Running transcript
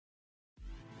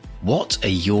What are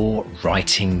your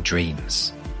writing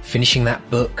dreams? Finishing that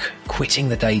book, quitting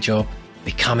the day job,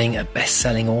 becoming a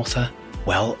best-selling author?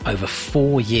 Well, over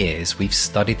 4 years, we've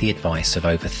studied the advice of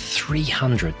over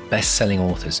 300 best-selling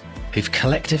authors who've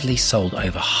collectively sold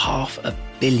over 500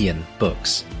 million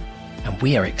books. And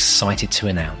we are excited to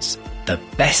announce the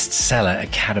Bestseller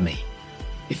Academy.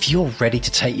 If you're ready to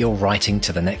take your writing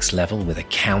to the next level with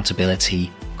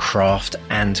accountability, craft,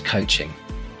 and coaching,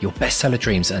 your bestseller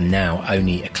dreams are now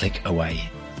only a click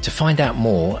away. To find out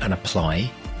more and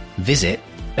apply, visit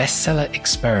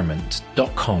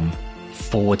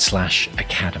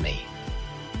bestsellerexperiment.com/academy.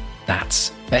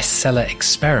 That's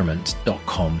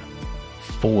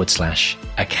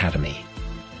bestsellerexperiment.com/academy.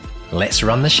 Let's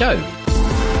run the show.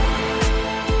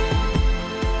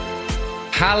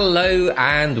 Hello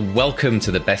and welcome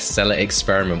to the Bestseller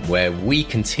Experiment, where we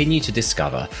continue to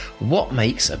discover what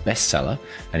makes a bestseller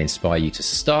and inspire you to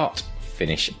start,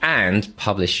 finish and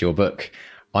publish your book.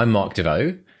 I'm Mark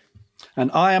DeVoe. And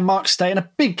I am Mark Stay, and a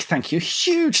big thank you,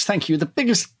 huge thank you, the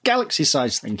biggest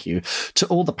galaxy-sized thank you to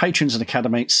all the patrons and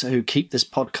academics who keep this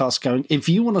podcast going. If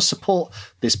you want to support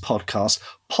this podcast,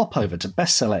 pop over to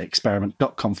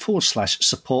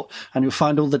bestsellerexperiment.com/support and you'll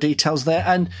find all the details there,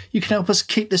 and you can help us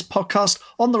keep this podcast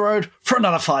on the road for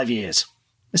another 5 years.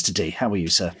 Mr. D, how are you,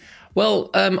 sir? Well,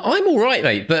 I'm all right,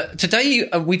 mate. But today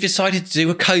we've decided to do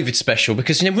a COVID special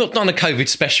because, we've not done a COVID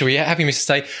special yet, have you, Mr.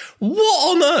 Stay? What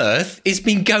on earth has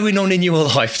been going on in your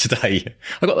life today?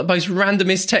 I got the most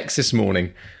randomest text this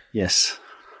morning. Yes.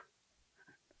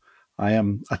 I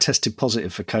tested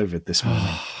positive for COVID this morning.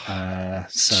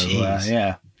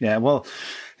 Yeah. Well,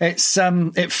 it's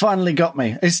it finally got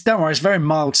me. Don't worry, it's very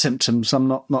mild symptoms. I'm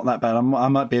not that bad. I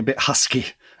might be a bit husky.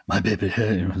 Might be a bit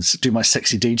do my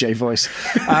sexy DJ voice,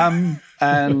 and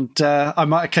I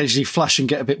might occasionally flush and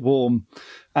get a bit warm.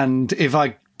 And if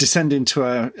I descend into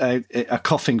a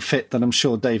coughing fit, then I'm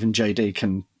sure Dave and JD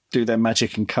can do their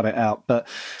magic and cut it out. But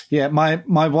yeah, my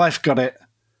wife got it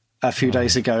a few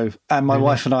days ago, and my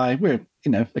wife and I, we're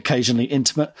occasionally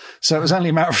intimate, so it was only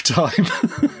a matter of time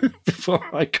before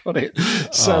I got it.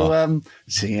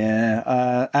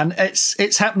 And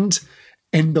it's happened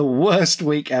in the worst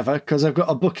week ever, because I've got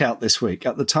a book out this week.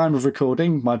 At the time of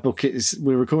recording,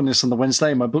 we're recording this on the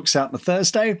Wednesday, my book's out on the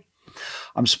Thursday.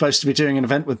 I'm supposed to be doing an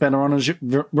event with Ben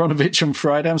Aronovich on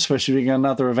Friday. I'm supposed to be doing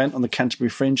another event on the Canterbury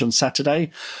Fringe on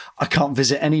Saturday. I can't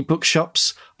visit any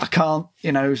bookshops. I can't,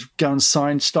 go and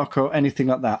sign stock or anything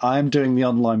like that. I am doing the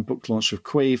online book launch with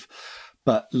Queeve,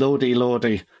 but lordy,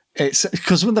 it's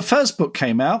because when the first book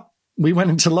came out, we went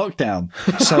into lockdown.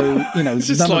 So, none of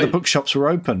the bookshops were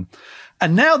open.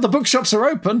 And now the bookshops are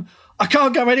open. I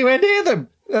can't go anywhere near them.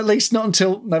 At least not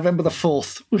until November the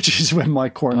 4th, which is when my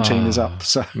quarantine is up.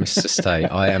 So, Mr. Stay,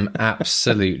 I am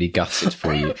absolutely gutted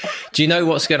for you. Do you know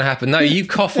what's going to happen? No, you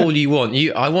cough all you want.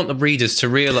 I want the readers to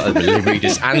realise,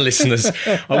 readers and listeners,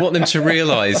 I want them to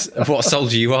realise what a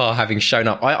soldier you are, having shown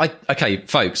up. Okay,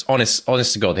 folks, honest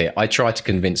to God here, I tried to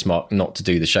convince Mark not to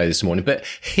do the show this morning, but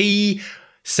he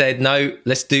said, no,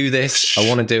 let's do this. I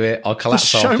want to do it. I'll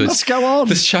collapse afterwards. The show must go on.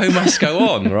 The show must go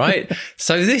on, right?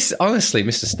 So this, honestly,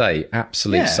 Mr. Stay,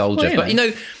 absolute soldier. Well, but,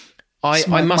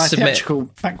 I must admit, theatrical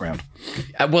background.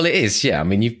 Well, it is, yeah. I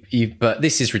mean, but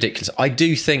this is ridiculous. I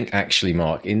do think, actually,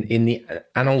 Mark, in the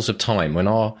annals of time, when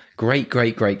our great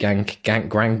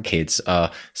grandkids are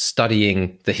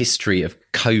studying the history of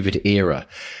COVID era,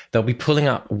 they'll be pulling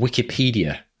up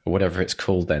Wikipedia or whatever it's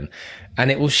called then,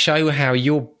 and it will show how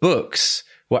your books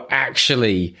were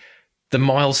actually the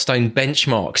milestone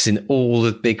benchmarks in all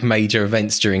the big major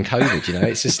events during COVID.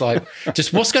 It's just like,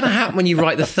 what's going to happen when you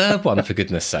write the third one, for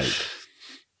goodness sake?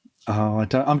 Oh, I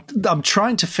don't. I'm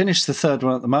trying to finish the third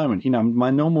one at the moment. My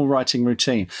normal writing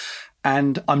routine,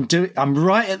 and I'm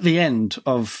right at the end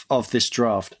of this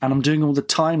draft, and I'm doing all the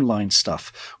timeline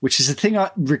stuff, which is the thing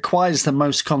that requires the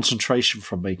most concentration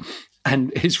from me.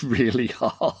 And it's really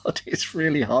hard. It's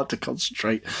really hard to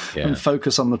concentrate and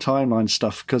focus on the timeline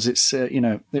stuff, because it's, it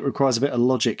requires a bit of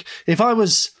logic. If I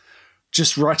was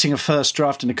just writing a first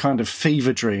draft in a kind of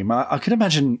fever dream, I can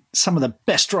imagine some of the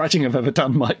best writing I've ever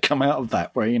done might come out of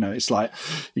that, where, it's like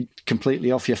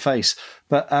completely off your face.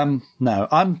 But no,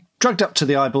 I'm drugged up to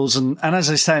the eyeballs. And as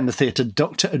I say in the theatre,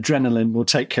 Dr. Adrenaline will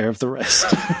take care of the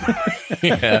rest.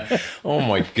 Yeah. Oh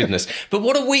my goodness. But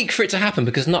what a week for it to happen,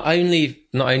 because not only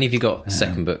have you got a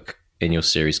second book in your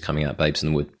series coming out, Babes in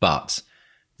the Wood, but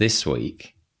this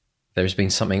week there has been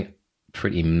something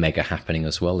pretty mega happening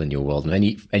as well in your world.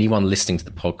 And anyone listening to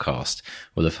the podcast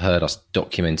will have heard us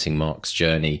documenting Mark's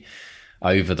journey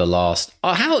over the last,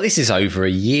 this is over a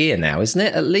year now, isn't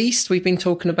it? At least we've been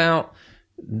talking about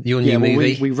Your new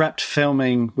movie? We wrapped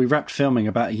filming. We wrapped filming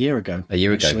about a year ago. A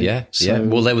year ago, yeah. So,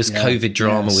 Well, there was COVID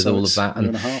drama with all of that,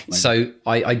 and so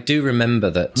I do remember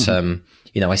that.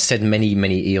 I said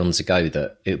many eons ago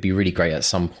that it would be really great at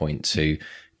some point to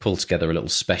pull together a little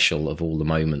special of all the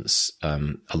moments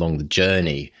along the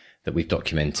journey that we've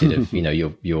documented of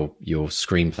your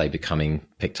screenplay becoming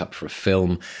picked up for a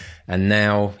film, and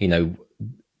now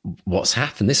what's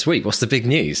happened this week. What's the big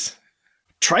news?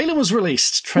 Trailer was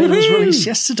released. Trailer was released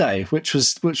yesterday, which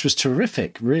was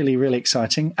terrific. Really, really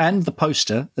exciting. And the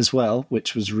poster as well,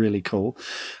 which was really cool.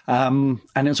 And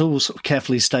it was all sort of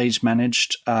carefully stage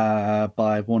managed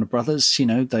by Warner Brothers.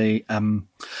 They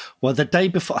the day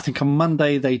before, I think on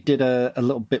Monday, they did a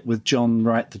little bit with John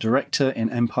Wright, the director, in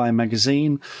Empire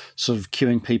magazine, sort of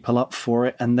queuing people up for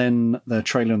it. And then the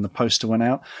trailer and the poster went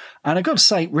out. And I got to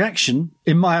say, reaction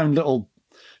in my own little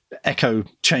echo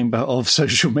chamber of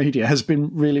social media has been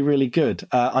really, really good.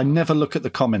 I never look at the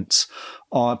comments,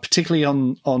 particularly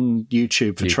on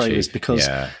YouTube for trailers, because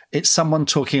it's someone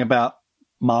talking about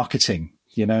marketing,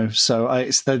 so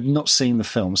they've not seen the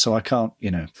film, so I can't,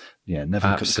 never look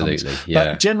at the comments.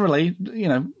 But generally,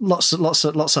 lots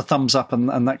of thumbs up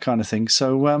and that kind of thing.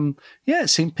 So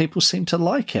people seem to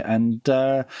like it, and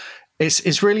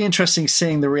it's really interesting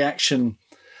seeing the reaction.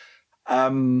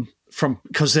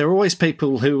 Because there are always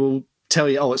people who will tell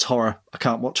you, oh, it's horror, I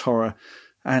can't watch horror.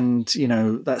 And,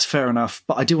 that's fair enough.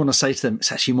 But I do want to say to them, it's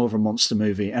actually more of a monster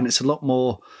movie, and it's a lot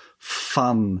more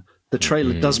fun. The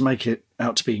trailer does make it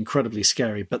out to be incredibly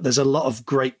scary, but there's a lot of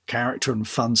great character and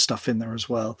fun stuff in there as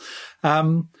well. I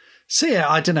don't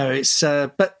know.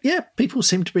 People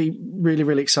seem to be really,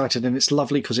 really excited, and it's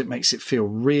lovely because it makes it feel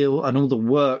real, and all the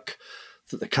work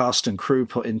that the cast and crew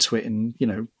put into it in,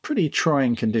 pretty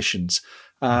trying conditions.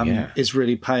 Is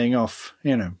really paying off,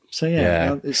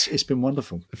 it's been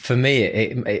wonderful. For me,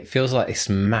 it feels like this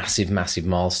massive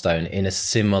milestone in a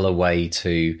similar way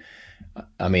to,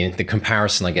 the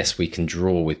comparison I guess we can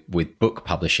draw with book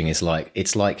publishing is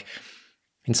it's like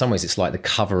in some ways it's like the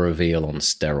cover reveal on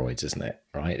steroids, isn't it?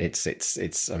 Right? It's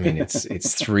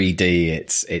 3D,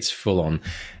 it's full on,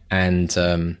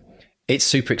 and it's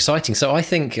super exciting. So I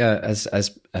think as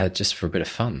just for a bit of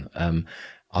fun,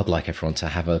 I'd like everyone to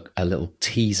have a little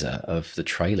teaser of the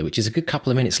trailer, which is a good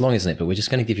couple of minutes long, isn't it? But we're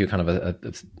just going to give you kind of a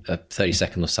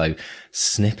 30-second or so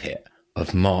snippet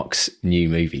of Mark's new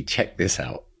movie. Check this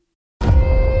out.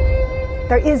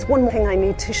 There is one thing I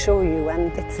need to show you,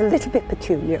 and it's a little bit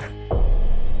peculiar.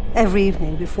 Every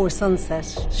evening before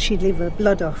sunset, she'd leave a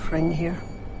blood offering here.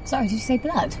 Sorry, did you say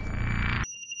blood?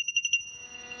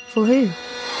 For who?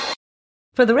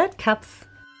 For the Red Caps.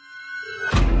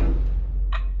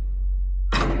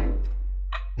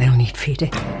 They'll need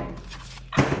feeding.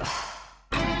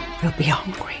 They'll be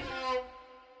hungry.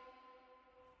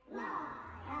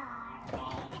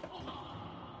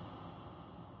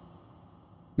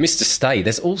 Mr. Stay,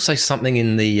 there's also something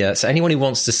in the... so anyone who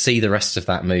wants to see the rest of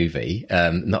that movie...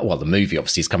 the movie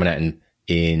obviously is coming out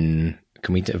in...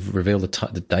 Can we reveal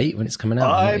the date when it's coming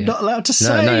out? I'm not allowed to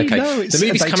say. No, okay. No, the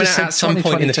movie's coming out at some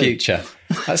point in the future.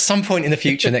 At some point in the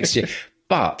future next year.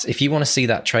 But if you want to see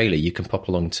that trailer, you can pop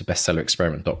along to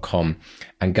bestsellerexperiment.com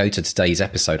and go to today's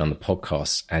episode on the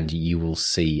podcast, and you will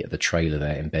see the trailer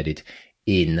there embedded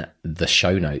in the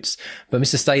show notes. But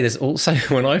Mr. Stay, there's also,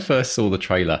 when I first saw the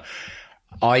trailer,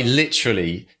 I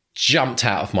literally jumped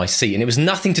out of my seat, and it was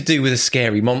nothing to do with the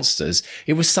scary monsters.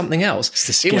 It was something else. It's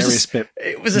the scariest bit.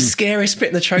 It was the scariest bit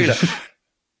in the trailer.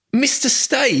 Mr.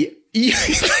 Stay,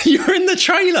 you're in the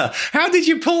trailer. How did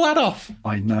you pull that off?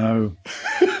 I know.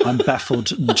 I'm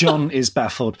baffled. John is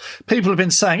baffled. People have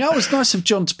been saying, oh, it's nice of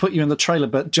John to put you in the trailer,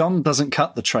 but John doesn't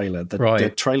cut the trailer.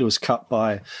 The trailer was cut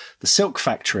by the Silk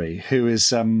Factory, who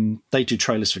is, they do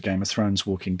trailers for Game of Thrones,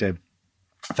 Walking Dead.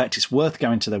 In fact, it's worth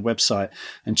going to their website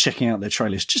and checking out their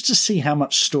trailers just to see how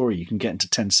much story you can get into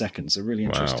 10 seconds. They're really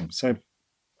interesting. Wow. So,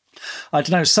 I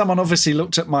don't know, someone obviously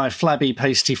looked at my flabby,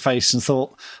 pasty face and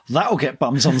thought, that'll get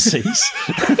bums on seats.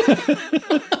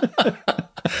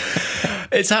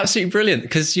 It's absolutely brilliant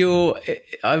because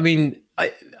I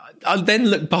then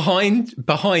looked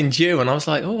behind you and I was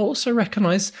like, oh, I also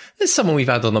recognise there's someone we've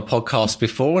had on the podcast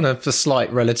before and a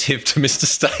slight relative to Mr.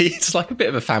 Stay. It's like a bit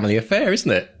of a family affair,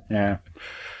 isn't it? Yeah.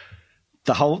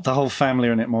 The whole family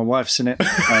are in it. My wife's in it,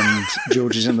 and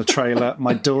George is in the trailer.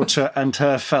 My daughter and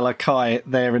her fella Kai,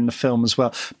 they're in the film as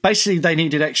well. Basically, they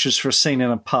needed extras for a scene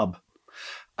in a pub,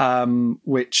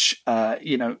 which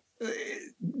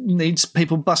needs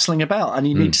people bustling about, and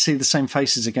you need to see the same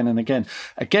faces again and again.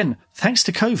 Again, thanks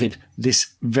to COVID,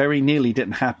 this very nearly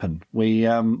didn't happen. We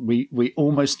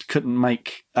almost couldn't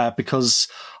make because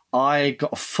I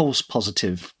got a false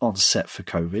positive on set for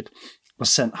COVID. was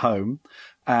sent home.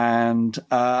 And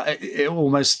it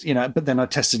almost, but then I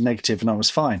tested negative and I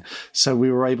was fine. So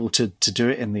we were able to do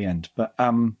it in the end. But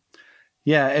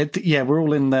we're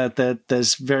all in there.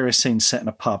 There's various scenes set in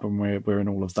a pub, and we're in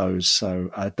all of those.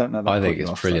 So I don't know. I think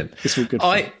it's brilliant. It's all good.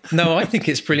 I think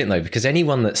it's brilliant though, because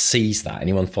anyone that sees that,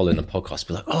 anyone following the podcast,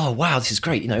 be like, "Oh wow, this is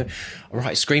great!" I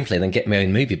write a screenplay and then get my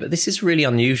own movie. But this is really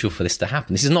unusual for this to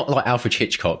happen. This is not like Alfred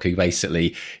Hitchcock, who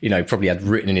basically, probably had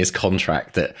written in his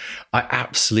contract that I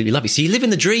absolutely love it. So you live in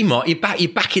the dream, Mark. You're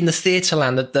back in the theatre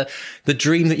land, the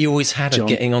dream that you always had of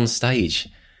getting on stage.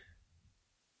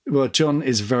 Well, John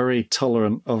is very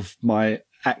tolerant of my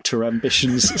actor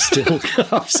ambitions still.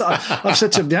 I've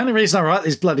said to him, the only reason I write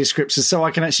these bloody scripts is so I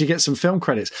can actually get some film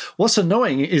credits. What's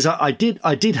annoying is I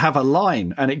did have a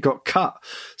line and it got cut.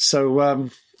 So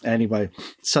anyway,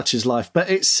 such is life. But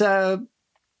it's, what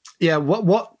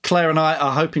Claire and I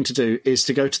are hoping to do is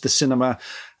to go to the cinema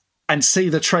and see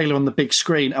the trailer on the big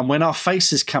screen. And when our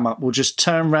faces come up, we'll just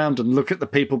turn around and look at the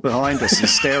people behind us and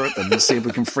stare at them and see if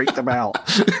we can freak them out.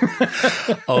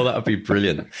 Oh, that would be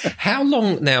brilliant. How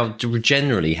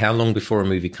long before a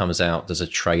movie comes out does a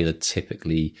trailer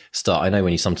typically start? I know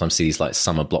when you sometimes see these like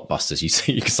summer blockbusters,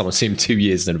 you can sometimes see them 2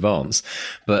 years in advance.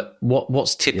 But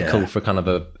what's typical for kind of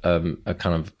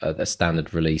a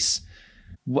standard release?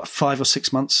 5 or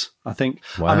 6 months, I think.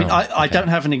 Wow, I mean, I don't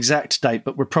have an exact date,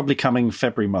 but we're probably coming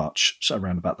February, March, so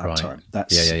around about that time.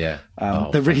 That's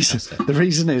the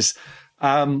reason is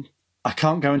I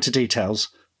can't go into details,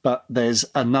 but there's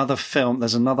another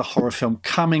horror film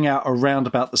coming out around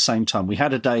about the same time. We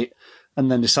had a date,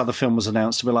 and then this other film was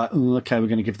announced, and we're like, oh, okay, we're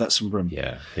going to give that some room.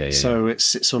 So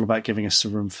it's all about giving us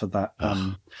some room for that.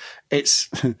 It's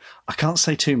I can't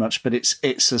say too much, but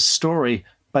it's a story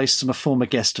based on a former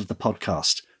guest of the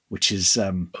podcast, which is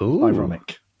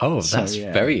ironic. Oh, that's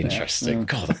very interesting.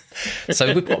 God.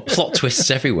 So we've got plot twists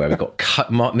everywhere. We've got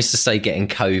Mr. Stay getting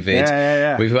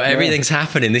COVID. We've got everything's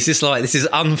happening. This is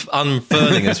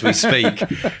unfurling as we speak.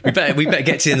 We better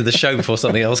get to the end of the show before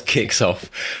something else kicks off.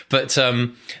 But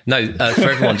for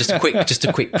everyone, just a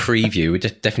quick preview. We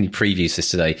definitely previews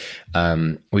this today.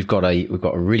 We've got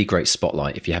a really great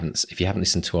spotlight. If you haven't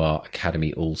listened to our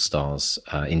Academy All Stars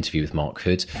interview with Mark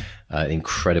Hood,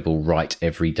 incredible Right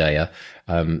Everydayer.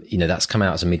 That's come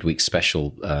out as a midweek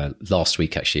special last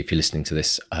week, actually, if you're listening to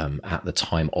this at the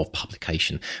time of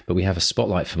publication. But we have a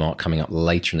spotlight for Mark coming up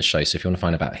later in the show. So if you want to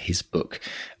find out about his book,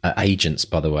 Agents,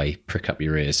 by the way, prick up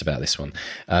your ears about this one.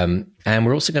 And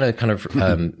we're also going to kind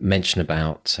of mention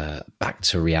about Back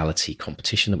to Reality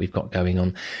competition that we've got going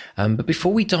on. But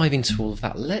before we dive into all of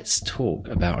that, let's talk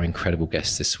about our incredible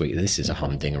guest this week. This is a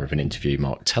humdinger of an interview,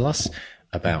 Mark. Tell us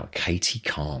about Katie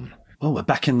Kahn. Well, we're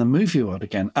back in the movie world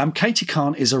again. Katie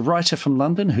Kahn is a writer from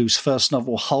London whose first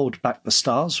novel, Hold Back the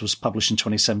Stars, was published in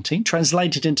 2017,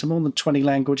 translated into more than 20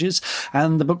 languages,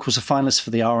 and the book was a finalist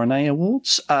for the RNA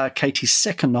Awards. Katie's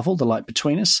second novel, The Light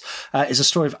Between Us, is a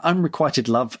story of unrequited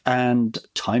love and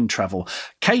time travel.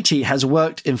 Katie has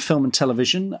worked in film and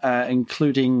television,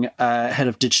 including head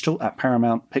of digital at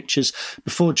Paramount Pictures,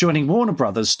 before joining Warner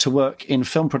Brothers to work in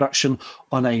film production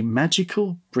on a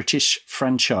magical British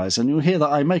franchise. And you'll hear that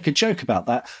I make a joke about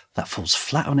that falls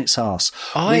flat on its arse.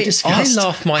 I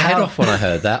laughed my head off when I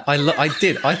heard that. I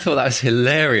did. I thought that was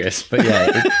hilarious. But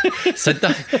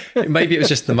maybe it was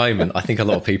just the moment. I think a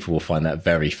lot of people will find that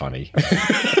very funny.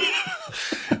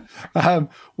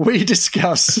 We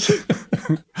discuss.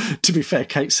 To be fair,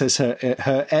 Kate says her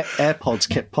AirPods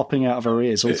kept popping out of her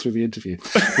ears all through the interview.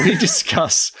 We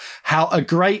discuss how a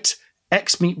great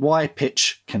X meet Y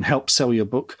pitch can help sell your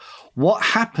book, what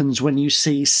happens when you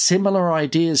see similar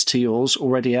ideas to yours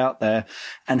already out there,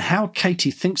 and how Katie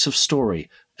thinks of story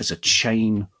as a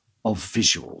chain of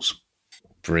visuals.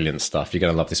 Brilliant stuff. You're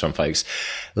going to love this one, folks.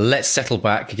 Let's settle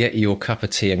back, get your cup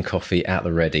of tea and coffee at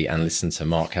the ready, and listen to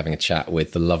Mark having a chat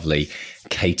with the lovely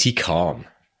Katie Kahn.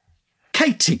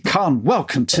 Katie Kahn,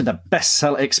 welcome to the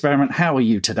Bestseller Experiment. How are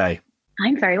you today?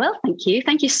 I'm very well, thank you.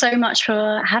 Thank you so much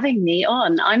for having me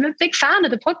on. I'm a big fan of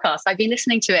the podcast. I've been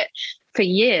listening to it for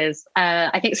years.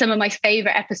 I think some of my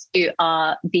favorite episodes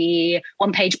are the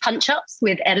one-page punch-ups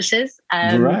with editors.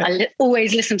 I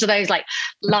always listen to those like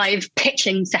live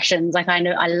pitching sessions.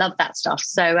 I love that stuff.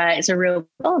 So it's a real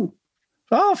fun.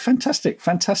 Oh, fantastic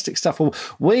stuff. Well,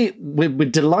 we're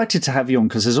delighted to have you on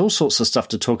because there's all sorts of stuff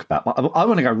to talk about. But I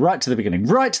want to go right to the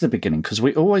beginning, because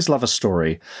we always love a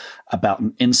story about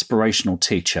an inspirational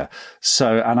teacher.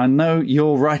 So, and I know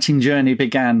your writing journey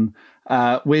began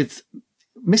with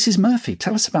Mrs. Murphy.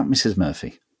 Tell us about Mrs.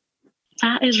 Murphy.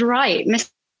 That is right.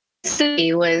 Mrs.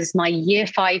 City was my year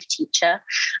 5 teacher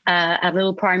at a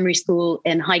little primary school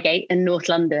in Highgate in North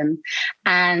London.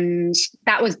 And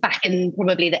that was back in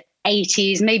probably the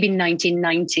 80s, maybe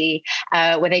 1990,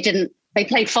 where they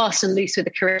played fast and loose with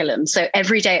the curriculum. So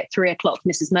every day at 3:00,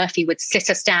 Mrs. Murphy would sit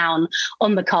us down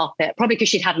on the carpet, probably because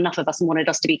she'd had enough of us and wanted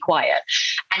us to be quiet.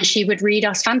 And she would read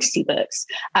us fantasy books.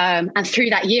 And through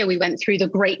that year, we went through the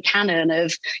great canon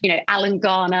of, Alan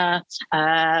Garner,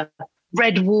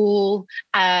 Redwall,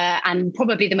 and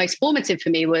probably the most formative for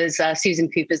me was Susan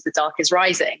Cooper's The Dark is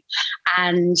Rising.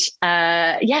 And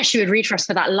she would read for us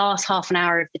for that last half an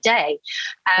hour of the day.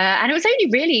 And it was only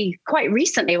really quite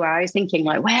recently where I was thinking,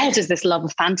 like, where does this love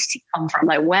of fantasy come from?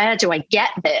 Like, where do I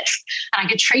get this? And I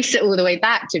could trace it all the way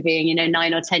back to being,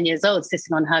 9 or 10 years old,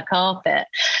 sitting on her carpet.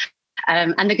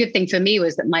 And the good thing for me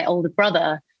was that my older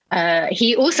brother,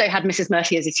 he also had Mrs.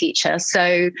 Murphy as a teacher.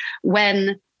 So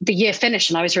when the year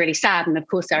finished and I was really sad, and of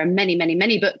course there are many, many,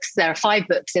 many books. There are 5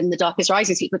 books in the Darkest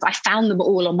Rising sequence. I found them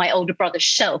all on my older brother's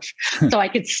shelf so I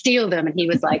could steal them. And he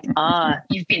was like,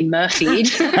 you've been Murphy'd.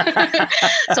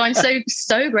 So I'm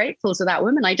so grateful to that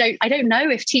woman. I don't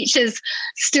know if teachers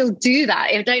still do that.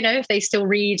 I don't know if they still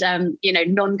read,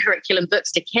 non-curriculum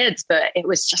books to kids, but it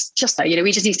was just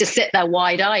we just used to sit there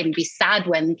wide-eyed and be sad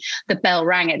when the bell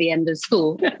rang at the end of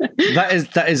school.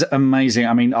 That is amazing.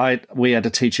 I mean, we had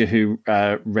a teacher who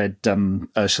read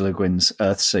Ursula Le Guin's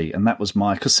Earthsea, and that was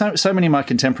because so many of my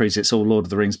contemporaries, it's all Lord of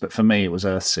the Rings, but for me it was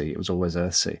Earthsea. It was always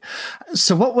Earthsea.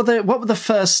 So what were the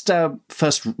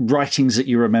first writings that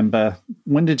you remember?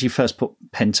 When did you first put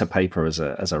pen to paper as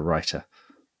a writer?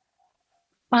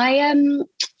 I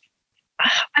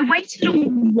waited a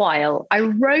while.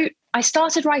 I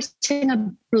started writing a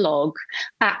blog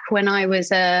back when I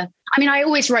was I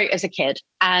always wrote as a kid,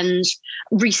 and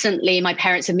recently my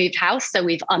parents have moved house. So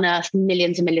we've unearthed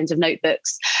millions and millions of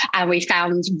notebooks, and we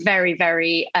found very,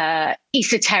 very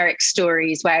esoteric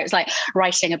stories where it's like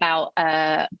writing about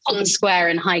Pond Square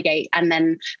in Highgate. And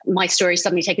then my stories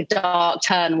suddenly take a dark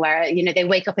turn where, they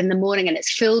wake up in the morning and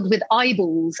it's filled with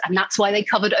eyeballs, and that's why they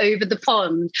covered over the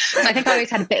pond. So I think I always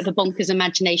had a bit of a bonkers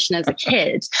imagination as a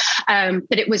kid.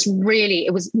 But it was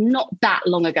not that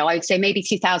long ago. I would say maybe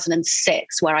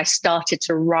 2006, where I started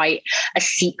to write a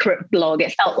secret blog.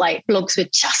 It felt like blogs were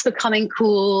just becoming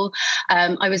cool.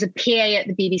 I was a PA at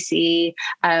the BBC.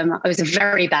 I was a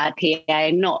very bad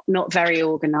PA, not very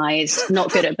organized,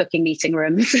 not good at booking meeting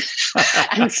rooms.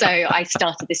 And so I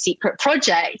started the secret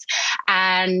project,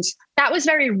 and that was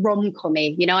very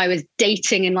rom-com-y. I was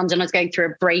dating in London. I was going through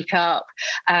a breakup,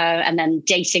 and then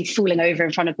dating, falling over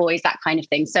in front of boys, that kind of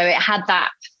thing. So it had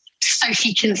that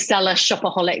Sophie Kinsella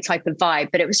shopaholic type of vibe,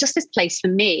 but it was just this place for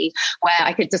me where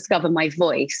I could discover my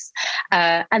voice.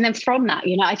 And then from that,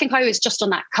 I think I was just on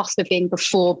that cusp of being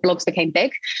before blogs became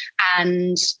big.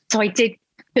 And so I did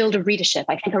build a readership.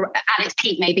 I think at its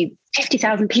peak, maybe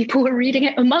 50,000 people were reading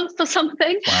it a month or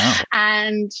something. Wow.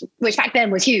 And which back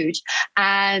then was huge.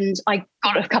 And I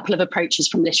got a couple of approaches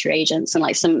from literary agents, and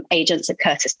like some agents at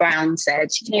Curtis Brown said,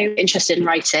 interested in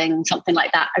writing something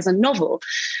like that as a novel.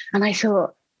 And I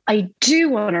thought, I do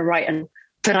want to write,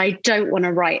 but I don't want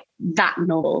to write that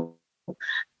novel.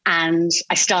 And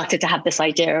I started to have this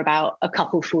idea about a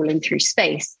couple falling through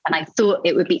space. And I thought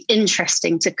it would be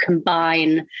interesting to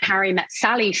combine Harry Met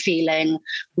Sally feeling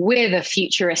with a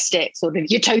futuristic sort of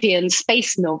utopian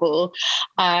space novel.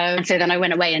 And so then I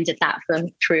went away and did that for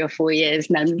 3 or 4 years,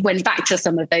 and then went back to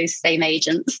some of those same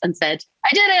agents and said, I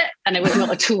did it. And it was not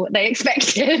at all what they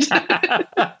expected.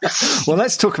 Well,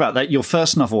 let's talk about that. Your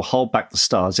first novel, Hold Back the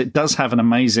Stars, it does have an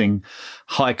amazing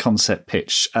high concept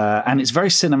pitch, and it's very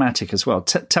cinematic as well.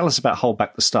 Tell us about Hold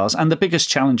Back the Stars and the biggest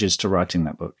challenges to writing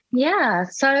that book. Yeah,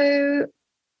 so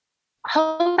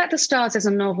Hold Back the Stars is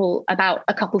a novel about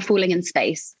a couple falling in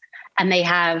space, and they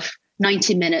have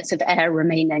 90 minutes of air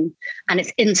remaining, and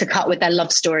it's intercut with their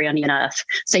love story on Earth.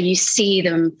 So you see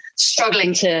them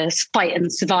struggling to fight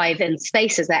and survive in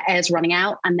space as their air's running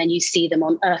out, and then you see them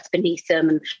on Earth beneath them,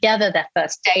 and together, their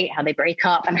first date, how they break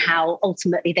up, and how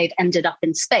ultimately they've ended up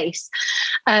in space.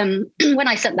 When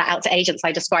I sent that out to agents,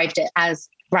 I described it as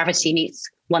Gravity meets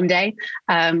One Day.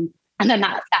 And then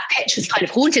that pitch has kind of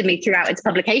haunted me throughout its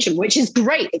publication, which is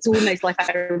great. It's almost like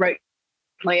I wrote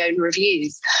my own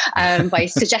reviews by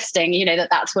suggesting, that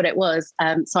that's what it was.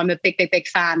 So I'm a big, big, big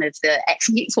fan of the X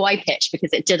meets Y pitch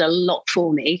because it did a lot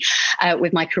for me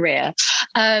with my career.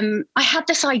 I had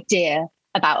this idea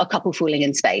about a couple falling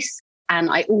in space. And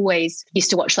I always used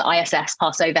to watch the ISS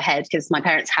pass overhead because my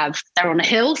parents they're on a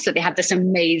hill. So they have this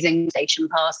amazing station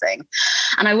passing.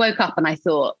 And I woke up and I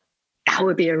thought, that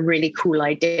would be a really cool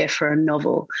idea for a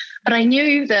novel. But I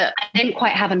knew that I didn't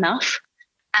quite have enough.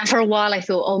 And for a while I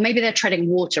thought, oh, maybe they're treading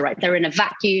water, right? They're in a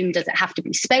vacuum. Does it have to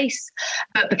be space?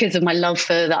 But because of my love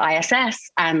for the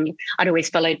ISS, and I'd always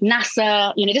followed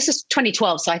NASA, this is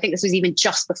 2012. So I think this was even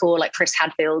just before like Chris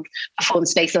Hadfield performed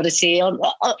Space Odyssey on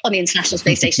the International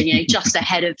Space Station, just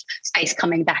ahead of space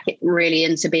coming back really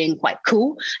into being quite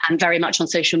cool and very much on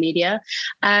social media.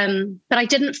 But I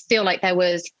didn't feel like there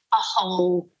was a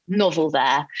whole novel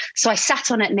there. So I sat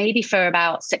on it maybe for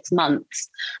about 6 months.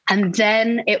 And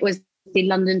then it was the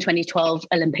London 2012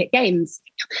 Olympic Games.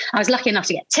 I was lucky enough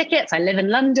to get tickets. I live in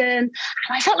London, and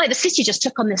I felt like the city just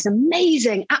took on this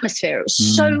amazing atmosphere. It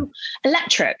was so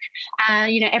electric.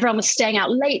 And, everyone was staying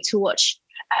out late to watch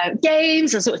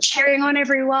games and sort of cheering on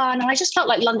everyone. And I just felt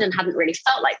like London hadn't really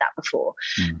felt like that before,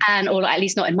 or at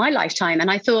least not in my lifetime. And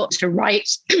I thought to write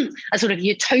a sort of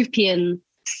utopian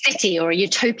city or a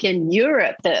utopian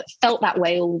Europe that felt that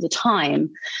way all the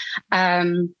time.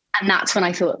 And that's when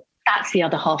I thought, that's the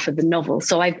other half of the novel.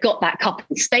 So I've got that couple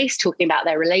in space talking about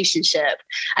their relationship,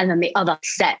 and then the other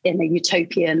set in a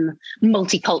utopian,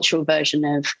 multicultural version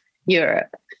of Europe.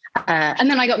 And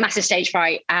then I got massive stage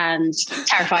fright and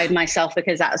terrified myself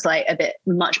because that was like a bit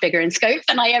much bigger in scope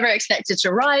than I ever expected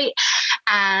to write.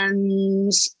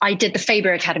 And I did the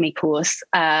Faber Academy course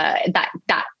that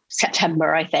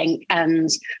September, I think, and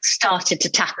started to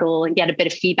tackle and get a bit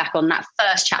of feedback on that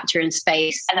first chapter in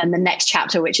space. And then the next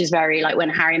chapter, which is very like when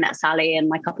Harry met Sally and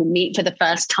my couple meet for the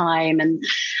first time. And,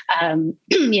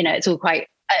 it's all quite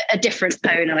a different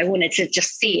tone. And I wanted to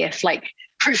just see if like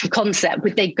proof of concept,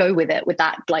 would they go with it with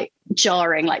that like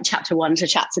jarring, like chapter 1 to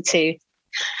chapter 2.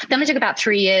 Then it took about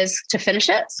 3 years to finish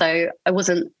it. So it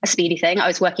wasn't a speedy thing. I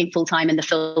was working full time in the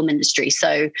film industry.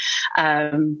 So,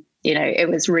 it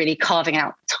was really carving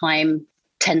out time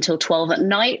 10 till 12 at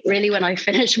night, really, when I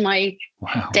finished my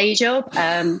day job.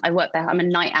 I work there. I'm a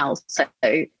night owl, so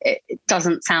it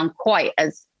doesn't sound quite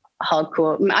as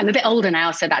hardcore. I'm a bit older now,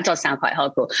 so that does sound quite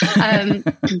hardcore.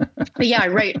 But yeah, I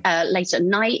wrote late at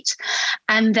night,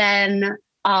 and then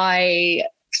I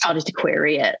started to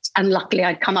query it. And luckily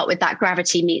I'd come up with that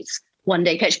Gravity Meets One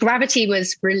Day Coach. Gravity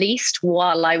was released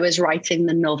while I was writing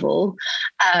the novel.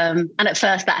 And at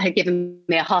first that had given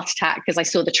me a heart attack because I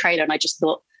saw the trailer and I just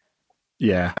thought,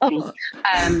 and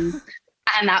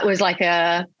that was like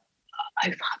a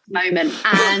moment.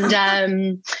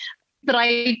 And, but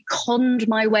I conned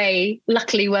my way,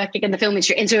 luckily working in the film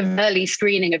industry, into an early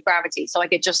screening of Gravity so I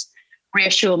could just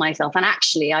reassure myself. And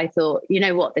actually I thought, you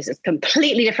know what, this is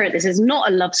completely different. This is not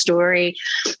a love story.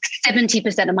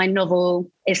 70% of my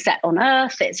novel is set on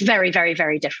Earth. It's very, very,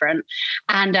 very different.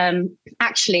 And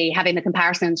actually having the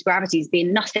comparison to Gravity has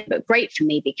been nothing but great for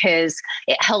me because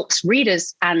it helps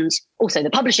readers and also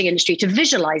the publishing industry to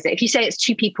visualize it. If you say it's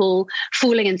two people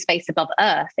falling in space above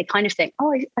Earth, they kind of think,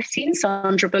 oh, I've seen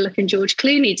Sandra Bullock and George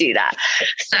Clooney do that.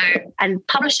 So, and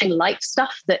publishing likes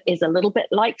stuff that is a little bit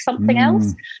like something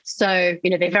else. So,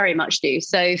 they very much do.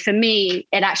 So for me,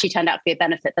 it actually turned out to be a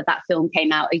benefit that film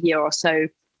came out a year or so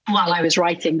while I was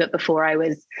writing, but before I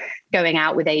was going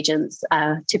out with agents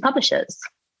to publishers.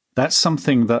 That's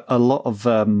something that a lot of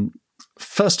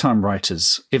first-time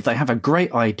writers, if they have a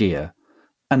great idea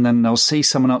and then they'll see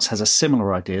someone else has a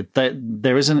similar idea,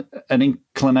 there is an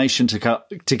inclination to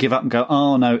give up and go,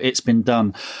 oh, no, it's been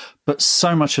done. But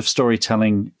so much of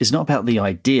storytelling is not about the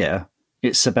idea.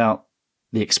 It's about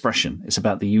the expression. It's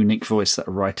about the unique voice that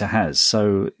a writer has.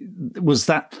 So was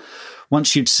that,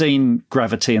 once you'd seen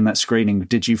Gravity in that screening,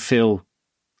 did you feel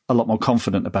a lot more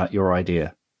confident about your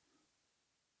idea?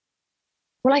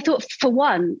 Well, I thought, for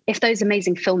one, if those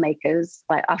amazing filmmakers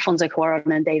like Alfonso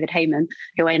Cuarón and David Heyman,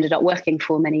 who I ended up working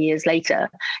for many years later,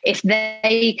 if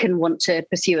they can want to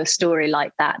pursue a story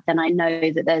like that, then I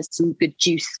know that there's some good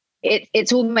juice.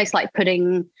 It's almost like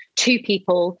putting two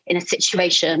people in a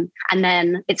situation, and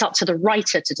then it's up to the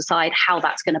writer to decide how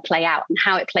that's going to play out. And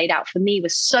how it played out for me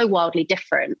was so wildly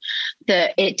different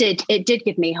that it did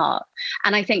give me heart.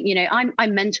 And I think, I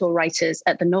mentor writers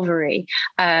at the Novery,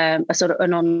 a sort of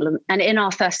anonymous, and in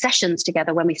our first sessions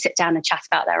together, when we sit down and chat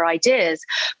about their ideas,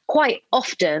 quite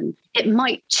often it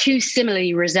might too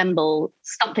similarly resemble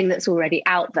something that's already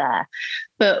out there.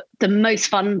 But the most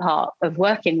fun part of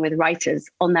working with writers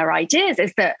on their ideas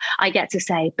is that I get to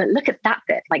say, but look at that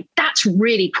bit, like that's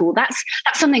really cool. That's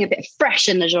something a bit fresh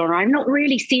in the genre. I've not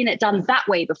really seen it done that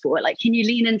way before. Like, can you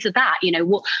lean into that?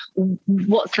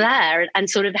 What's there? And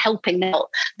sort of helping out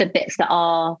the bits that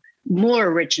are more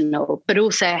original, but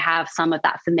also have some of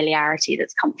that familiarity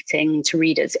that's comforting to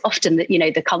readers. Often that,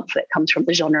 the comfort comes from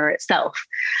the genre itself.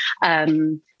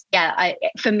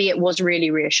 for me, it was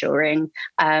really reassuring.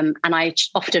 And I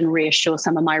often reassure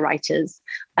some of my writers,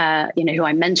 who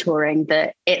I'm mentoring,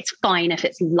 that it's fine if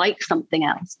it's like something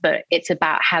else, but it's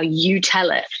about how you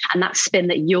tell it and that spin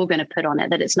that you're going to put on it,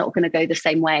 that it's not going to go the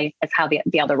same way as how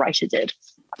the other writer did.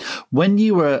 When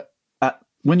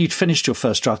you'd finished your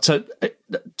first draft, so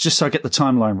just so I get the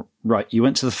timeline right, you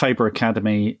went to the Faber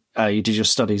Academy, you did your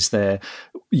studies there,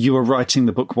 you were writing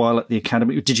the book while at the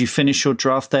Academy. Did you finish your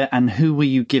draft there? And who were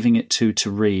you giving it to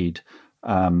read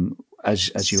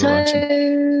as you were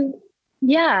writing?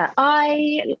 Yeah,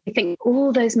 I think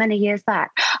all those many years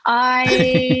back,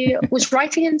 I was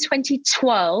writing in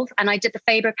 2012 and I did the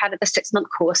Faber Academy, the 6-month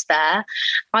course there.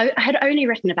 I had only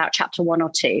written about chapter 1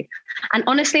 or 2. And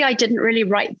honestly, I didn't really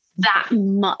write that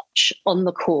much on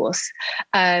the course.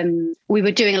 We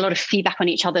were doing a lot of feedback on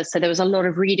each other. So there was a lot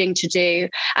of reading to do.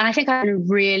 And I think I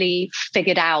really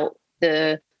figured out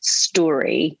the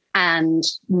story and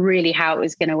really how it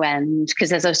was going to end, because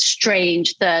there's a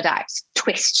strange third act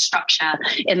twist structure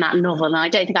in that novel. And I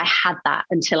don't think I had that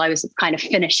until I was kind of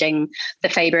finishing the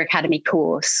Faber Academy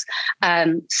course.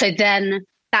 So then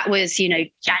that was,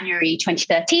 January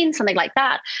 2013, something like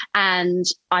that. And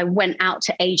I went out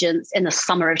to agents in the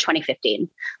summer of 2015.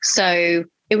 So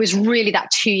it was really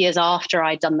that 2 years after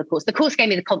I'd done the course. The course gave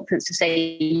me the confidence to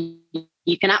say,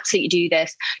 you can absolutely do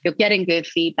this. You're getting good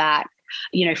feedback,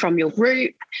 from your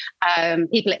group.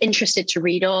 People are interested to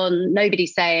read on.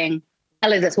 Nobody's saying,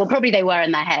 hell is this? Well, probably they were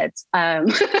in their heads. So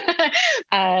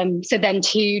then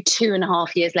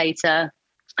 2.5 years later,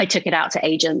 I took it out to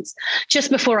agents.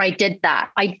 Just before I did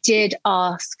that, I did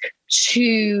ask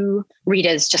 2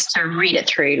 readers just to read it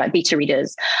through, like beta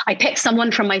readers. I picked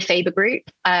someone from my Faber group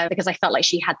because I felt like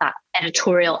she had that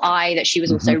editorial eye, that she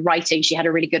was also writing. She had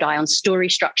a really good eye on story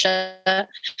structure.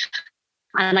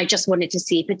 And I just wanted to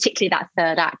see, particularly that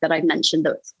third act that I mentioned,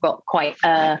 that's got quite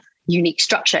a unique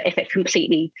structure, if it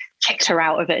completely kicked her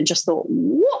out of it and just thought,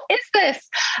 what is this?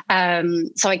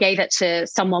 So I gave it to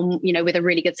someone, with a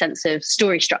really good sense of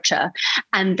story structure.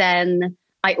 And then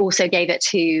I also gave it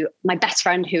to my best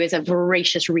friend, who is a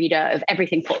voracious reader of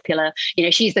everything popular.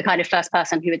 She's the kind of first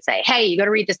person who would say, hey, you got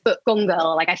to read this book, Gone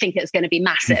Girl. Like, I think it's going to be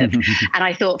massive. And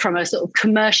I thought, from a sort of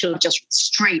commercial, just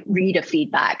straight reader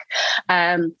feedback.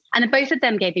 And then both of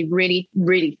them gave me really,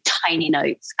 really tiny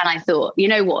notes. And I thought, you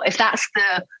know what, if that's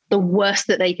the worst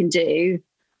that they can do,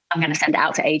 I'm going to send it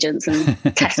out to agents and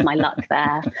test my luck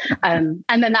there. And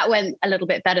then that went a little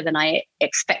bit better than I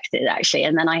expected, actually.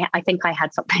 And then I think I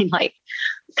had something like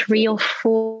 3 or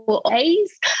 4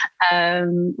 A's,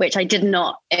 which I did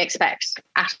not expect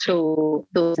at all.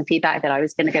 Thoughts and feedback that I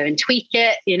was going to go and tweak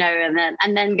it,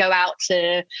 and then go out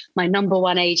to my number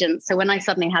 1 agent. So when I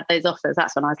suddenly had those offers,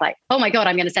 that's when I was like, oh my God,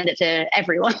 I'm going to send it to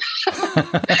everyone.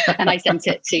 And I sent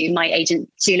it to my agent,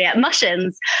 Juliet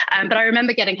Mushins. But I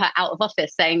remember getting her out of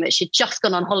office saying that she'd just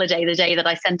gone on holiday the day that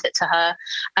I sent it to her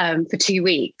for 2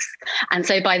 weeks. And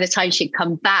so by the time she'd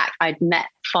come back, I'd met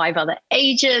 5 other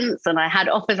agents and I had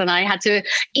offers, and I had to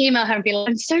email her and be like,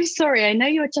 I'm so sorry. I know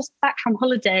you're just back from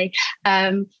holiday,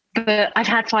 but I've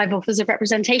had 5 offers of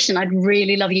representation. I'd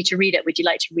really love you to read it. Would you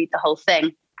like to read the whole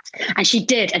thing? And she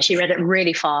did, and she read it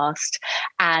really fast.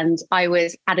 And I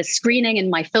was at a screening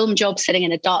in my film job, sitting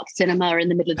in a dark cinema in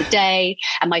the middle of the day,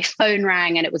 and my phone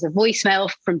rang, and it was a voicemail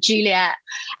from Juliet.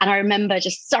 And I remember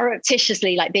just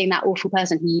surreptitiously, like, being that awful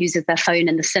person who uses their phone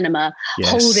in the cinema,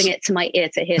 holding it to my ear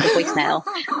to hear the voicemail.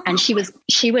 And she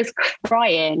was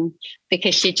crying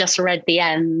because she just read the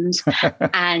end,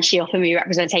 and she offered me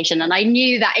representation. And I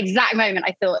knew that exact moment.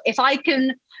 I thought, if I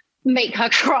can make her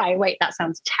cry. Wait, that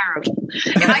sounds terrible.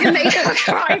 If I can make her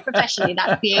cry professionally,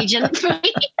 that's the agent for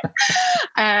me.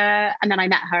 And then I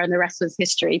met her, and the rest was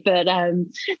history. But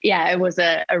it was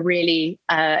a really,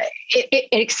 it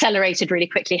accelerated really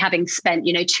quickly. Having spent,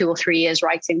 2 or 3 years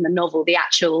writing the novel, the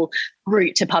actual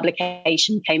route to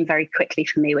publication came very quickly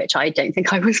for me, which I don't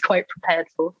think I was quite prepared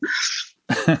for.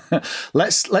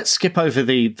 Let's skip over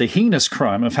the heinous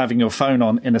crime of having your phone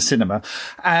on in a cinema,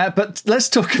 but let's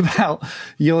talk about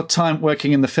your time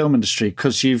working in the film industry,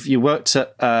 because you worked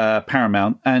at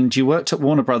Paramount and you worked at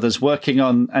Warner Brothers, working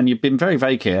on, and you've been very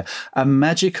vague here, a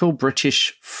magical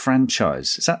British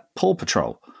franchise. Is that Paw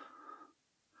Patrol?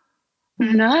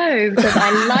 No, because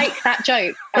I like that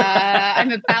joke.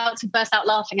 I'm about to burst out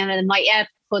laughing, and then my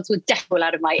AirPods would definitely fall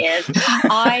out of my ears.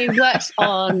 I worked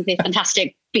on the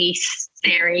Fantastic Beasts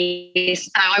series.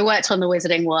 I worked on the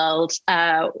Wizarding World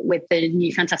with the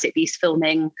new Fantastic Beasts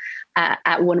filming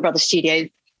at Warner Brothers Studios,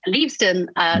 Leavesden,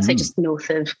 so just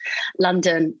north of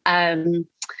London.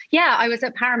 yeah, I was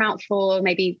at Paramount for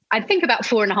maybe, I think about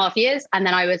 4.5 years. And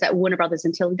then I was at Warner Brothers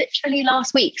until literally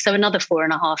last week. So another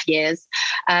 4.5 years.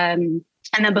 And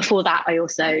then before that, I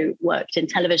also worked in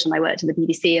television. I worked at the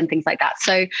BBC and things like that.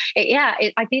 So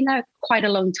I've been there quite a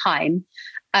long time.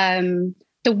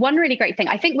 The one really great thing,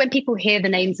 I think when people hear the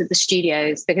names of the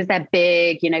studios, because they're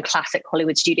big, classic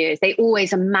Hollywood studios, they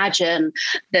always imagine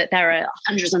that there are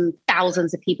hundreds and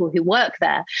thousands of people who work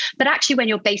there. But actually, when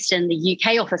you're based in the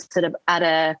UK office at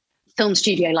a film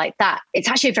studio like that, it's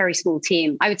actually a very small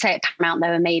team. I would say at Paramount,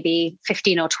 there were maybe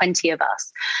 15 or 20 of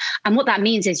us. And what that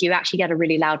means is you actually get a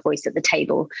really loud voice at the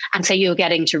table. And so you're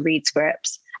getting to read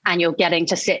scripts. And you're getting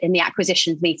to sit in the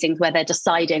acquisitions meetings where they're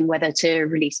deciding whether to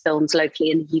release films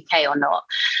locally in the UK or not.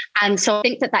 And so I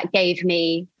think that gave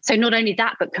me, so not only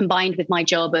that, but combined with my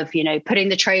job of, putting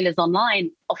the trailers online,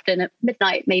 often at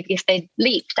midnight, maybe if they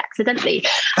leaked accidentally.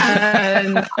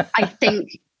 I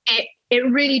think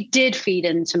it really did feed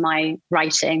into my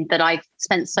writing that I've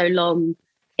spent so long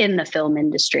in the film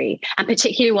industry. And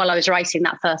particularly while I was writing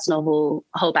that first novel,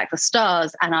 Hold Back the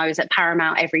Stars, and I was at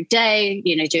Paramount every day,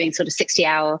 doing sort of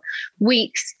 60-hour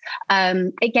weeks,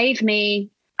 it gave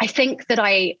me, I think that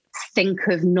I think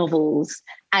of novels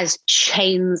as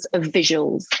chains of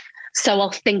visuals. So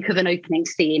I'll think of an opening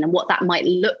scene and what that might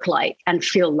look like and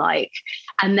feel like.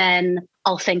 And then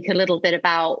I'll think a little bit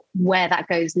about where that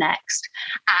goes next.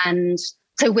 And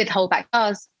so with Hold Back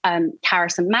Stars,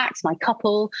 Karis and Max, my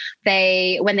couple,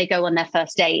 when they go on their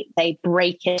first date, they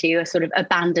break into a sort of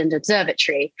abandoned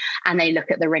observatory and they look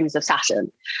at the rings of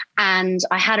Saturn. And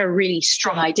I had a really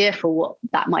strong idea for what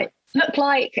that might look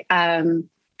like.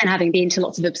 And having been to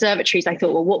lots of observatories, I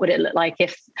thought, well, what would it look like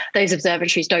if those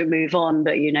observatories don't move on,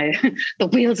 but, the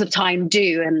wheels of time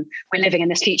do, and we're living in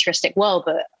this futuristic world,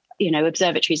 but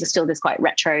observatories are still this quite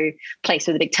retro place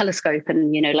with a big telescope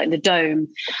and, like the dome.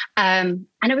 And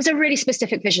it was a really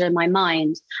specific vision in my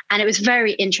mind. And it was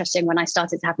very interesting when I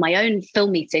started to have my own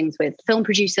film meetings with film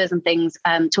producers and things,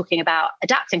 talking about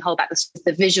adapting Hold Back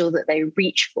the visual that they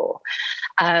reach for.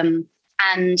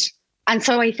 And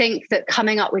so I think that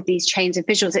coming up with these chains of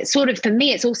visuals, it's sort of, for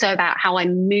me, it's also about how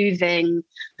I'm moving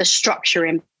the structure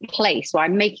in place, where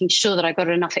I'm making sure that I've got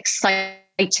enough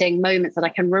exciting moments that I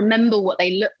can remember what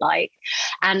they look like.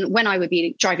 And when I would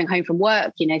be driving home from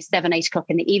work, 7, 8 o'clock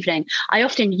in the evening, I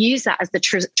often use that as the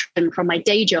transition from my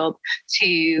day job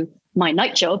to my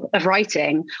night job of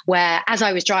writing, where as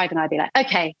I was driving, I'd be like,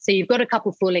 okay, so you've got a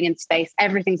couple falling in space,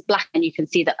 everything's black and you can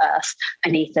see the earth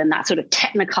beneath, and that sort of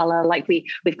technicolor like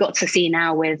we've got to see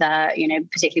now with,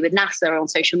 particularly with NASA on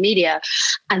social media.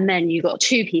 And then you've got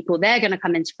 2 people, they're going to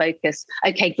come into focus.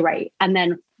 Okay, great. And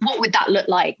then what would that look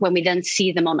like when we then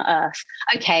see them on Earth?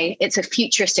 Okay, it's a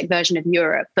futuristic version of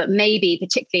Europe, but maybe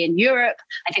particularly in Europe,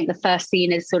 I think the first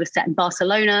scene is sort of set in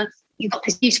Barcelona. You've got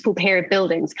these beautiful period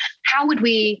buildings. How would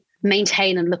we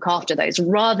maintain and look after those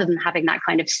rather than having that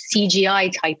kind of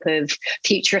CGI type of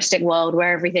futuristic world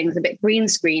where everything's a bit green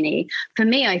screeny? For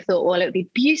me, I thought, well, it would be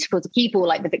beautiful to keep all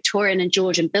like the Victorian and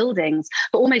Georgian buildings,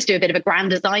 but almost do a bit of a grand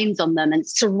designs on them and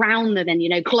surround them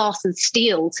in, glass and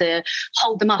steel to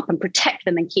hold them up and protect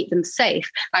them and keep them safe.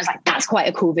 And I was like, that's quite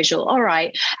a cool visual. All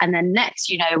right. And then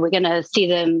next, we're going to see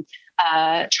them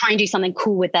try and do something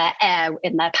cool with their air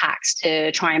in their packs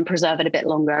to try and preserve it a bit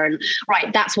longer. And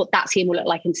right, that's what that scene will look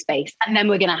like in space. And then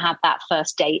we're going to have that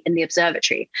first date in the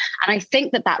observatory. And I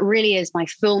think that really is my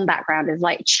film background, is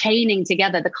like chaining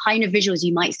together the kind of visuals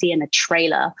you might see in a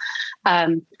trailer.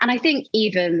 And I think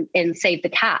even in Save the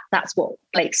Cat, that's what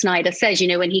Blake Snyder says,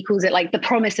 when he calls it like the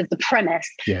promise of the premise.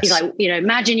 Yes. He's like,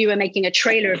 imagine you were making a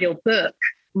trailer of your book.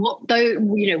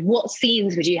 What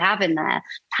scenes would you have in there?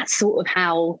 That's sort of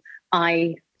how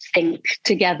I think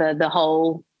together the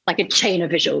whole, like a chain of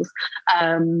visuals.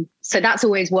 So that's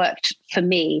always worked for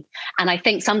me. And I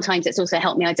think sometimes it's also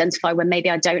helped me identify when maybe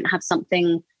I don't have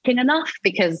something enough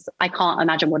because I can't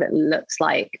imagine what it looks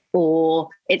like, or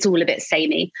it's all a bit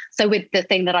samey. So with the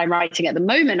thing that I'm writing at the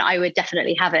moment, I would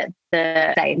definitely have it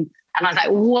the same. And I was like,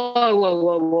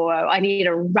 whoa. I need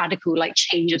a radical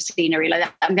change of scenery.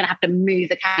 Like I'm going to have to move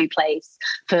the camera place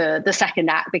for the second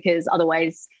act, because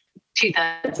otherwise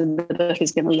 2/3 of the book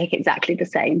is going to look exactly the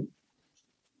same.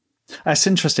 That's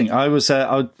interesting. I was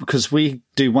because we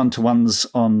do one-to-ones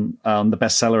on the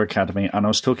Bestseller Academy, and I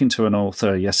was talking to an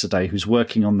author yesterday who's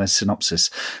working on their synopsis.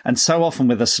 And so often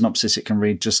with a synopsis, it can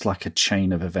read just like a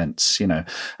chain of events,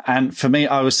 And for me,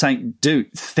 I was saying,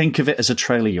 think of it as a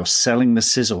trailer. You're selling the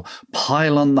sizzle.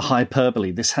 Pile on the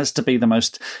hyperbole. This has to be the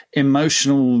most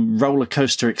emotional, roller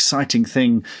coaster, exciting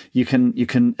thing you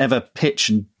can ever pitch,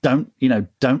 and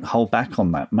don't hold back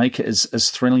on that. Make it as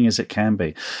thrilling as it can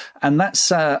be. And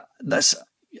that's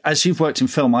as you've worked in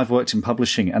film, I've worked in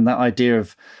publishing, and that idea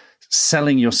of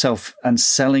selling yourself and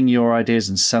selling your ideas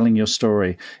and selling your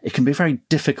story, it can be very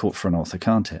difficult for an author,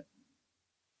 can't it?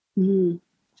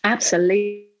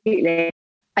 Absolutely.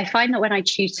 I find that when I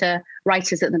tutor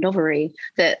writers at the Novelry,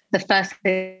 that the first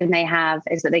thing they have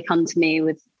is that they come to me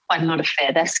with quite a lot of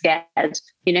fear. They're scared,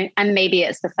 and maybe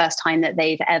it's the first time that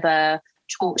they've ever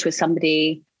talked with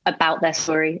somebody about their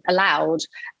story aloud.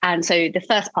 And so the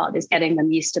first part is getting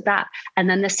them used to that. And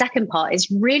then the second part is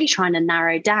really trying to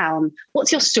narrow down,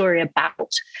 what's your story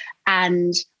about?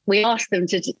 And we ask them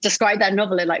to describe their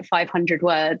novel in like 500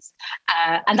 words.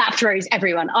 And that throws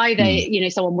everyone. Either,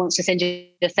 someone wants to send you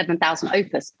a 7,000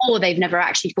 opus, or they've never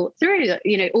actually thought through,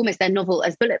 almost their novel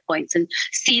as bullet points and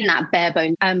seen that bare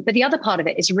bone. But the other part of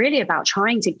it is really about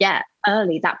trying to get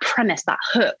early that premise, that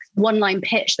hook, one-line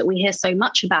pitch that we hear so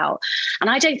much about. And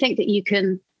I don't think that you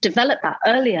can develop that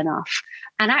early enough.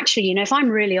 And actually, if I'm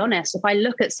really honest, if I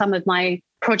look at some of my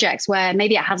projects where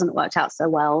maybe it hasn't worked out so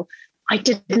well, I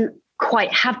didn't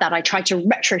quite have that. I tried to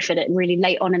retrofit it really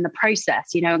late on in the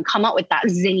process, and come up with that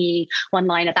zingy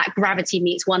one-liner, that gravity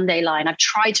meets one day line. I've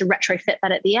tried to retrofit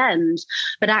that at the end.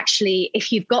 But actually,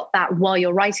 if you've got that while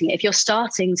you're writing it, if you're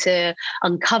starting to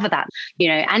uncover that,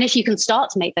 and if you can start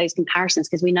to make those comparisons,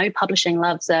 because we know publishing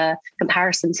loves a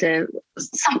comparison to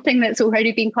something that's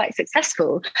already been quite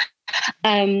successful,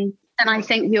 then I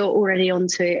think you're already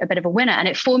onto a bit of a winner, and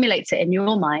it formulates it in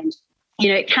your mind.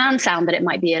 It can sound that it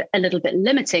might be a little bit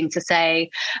limiting to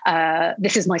say,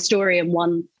 this is my story in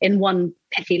one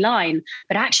pithy line,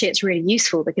 but actually it's really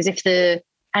useful, because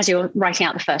as you're writing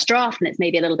out the first draft and it's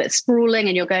maybe a little bit sprawling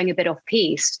and you're going a bit off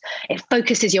piece, it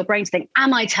focuses your brain to think,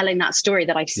 am I telling that story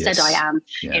that I've said I am?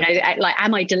 Yeah.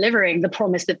 Am I delivering the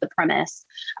promise of the premise?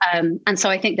 And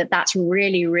so I think that that's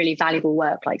really, really valuable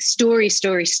work, like story,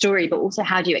 but also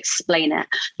how do you explain it?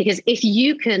 Because if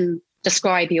you can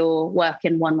describe your work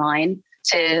in one line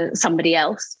to somebody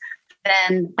else,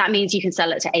 then that means you can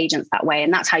sell it to agents that way.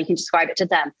 And that's how you can describe it to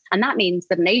them. And that means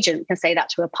that an agent can say that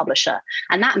to a publisher.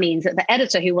 And that means that the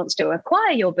editor who wants to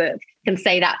acquire your book can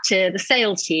say that to the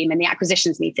sales team in the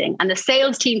acquisitions meeting. And the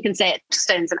sales team can say it to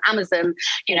Stones and Amazon,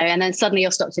 and then suddenly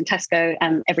you're stocked in Tesco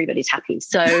and everybody's happy.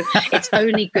 So it's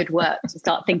only good work to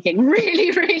start thinking really,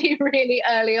 really, really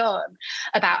early on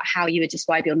about how you would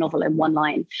describe your novel in one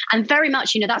line. And very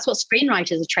much, that's what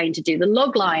screenwriters are trained to do. The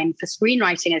log line for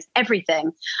screenwriting is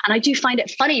everything. And I do find it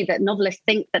funny that novelists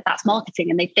think that that's marketing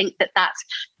and they think that that's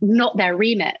not their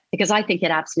remit, because I think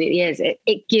it absolutely is.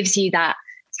 It gives you that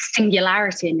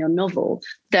singularity in your novel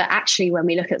that actually, when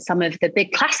we look at some of the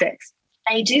big classics,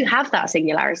 they do have that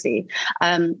singularity.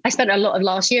 I spent a lot of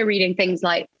last year reading things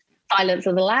like Silence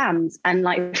of the Lambs, and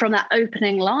like from that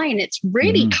opening line, it's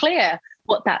really clear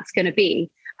what that's going to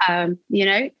be, and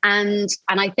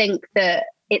I think that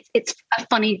it's a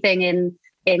funny thing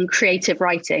in creative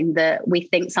writing that we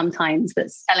think sometimes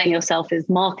that selling yourself is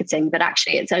marketing, but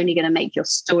actually it's only going to make your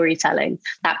storytelling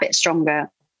that bit stronger.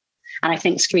 And I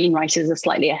think screenwriters are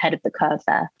slightly ahead of the curve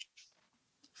there.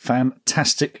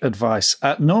 Fantastic advice.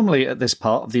 Normally at this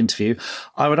part of the interview,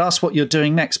 I would ask what you're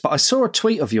doing next, but I saw a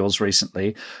tweet of yours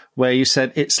recently where you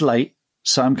said, it's late,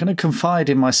 so I'm going to confide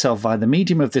in myself via the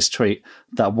medium of this tweet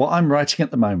that what I'm writing at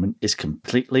the moment is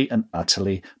completely and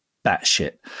utterly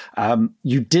batshit.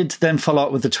 You did then follow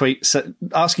up with the tweet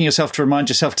asking yourself to remind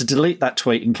yourself to delete that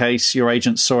tweet in case your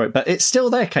agent saw it, but it's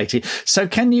still there, Katie. So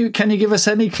can you give us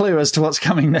any clue as to what's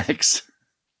coming next?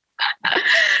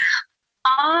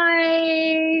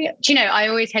 I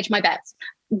always hedge my bets,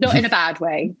 not in a bad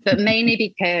way, but mainly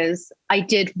because I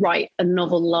did write a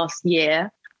novel last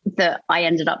year that I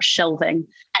ended up shelving.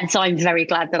 And so I'm very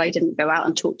glad that I didn't go out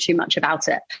and talk too much about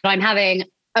it. But I'm having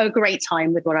a great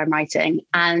time with what I'm writing.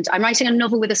 And I'm writing a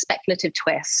novel with a speculative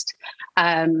twist.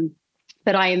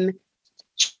 But I'm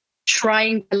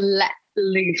trying to let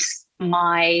loose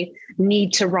my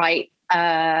need to write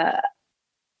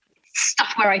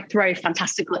stuff where I throw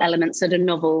fantastical elements at a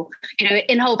novel.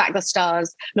 In Hold Back the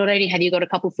Stars, not only have you got a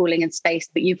couple falling in space,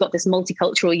 but you've got this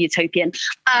multicultural utopian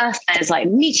Earth. There's like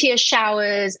meteor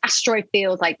showers, asteroid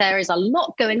fields. Like there is a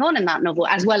lot going on in that novel,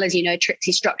 as well as, a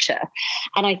tricksy structure.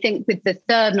 And I think with the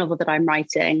third novel that I'm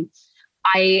writing,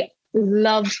 I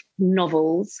love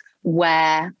novels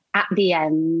where at the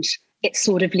end, it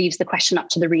sort of leaves the question up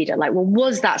to the reader. Like, well,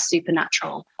 was that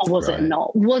supernatural or was it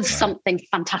not? Was something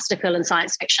fantastical and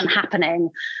science fiction happening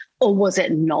or was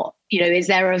it not? Is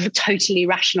there a totally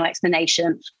rational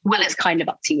explanation? Well, it's kind of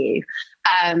up to you.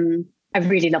 I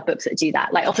really love books that do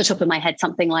that. Like off the top of my head,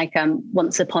 something like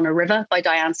Once Upon a River by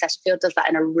Diane Setterfield does that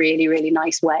in a really, really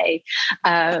nice way,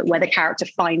 where the character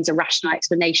finds a rational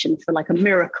explanation for like a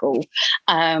miracle,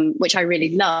 which I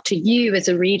really love. To you as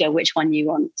a reader, which one you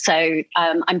want. So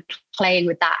I'm playing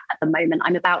with that at the moment.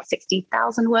 I'm about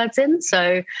 60,000 words in.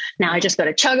 So now I just got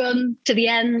to chug on to the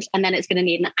end, and then it's going to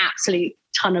need an absolute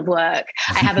ton of work.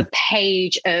 I have a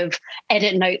page of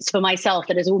edit notes for myself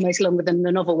that is almost longer than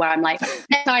the novel, where I'm like,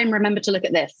 next time remember to look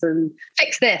at this and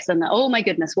fix this, and oh my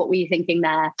goodness, what were you thinking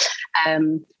there?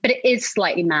 But it is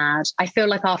slightly mad. I feel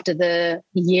like after the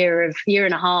year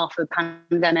and a half of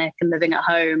pandemic and living at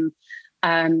home,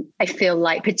 I feel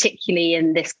like particularly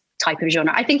in this type of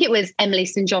genre. I think it was Emily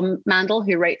St. John Mandel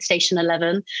who wrote Station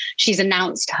 11. She's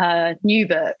announced her new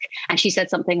book, and she said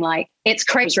something like, it's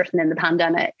crazy written in the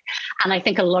pandemic. And I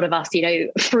think a lot of us,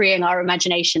 freeing our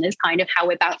imagination is kind of how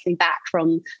we're bouncing back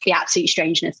from the absolute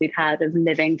strangeness we've had of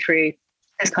living through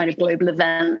this kind of global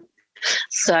event.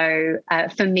 So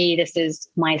for me, this is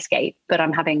my escape, but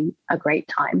I'm having a great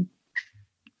time.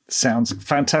 Sounds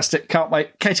fantastic. Can't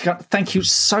wait. Katie, thank you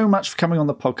so much for coming on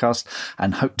the podcast,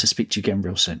 and hope to speak to you again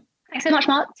real soon. Thanks so much,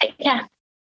 Mark. Take care.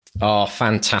 Oh,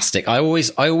 fantastic. I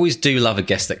always do love a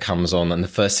guest that comes on and the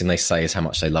first thing they say is how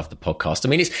much they love the podcast. I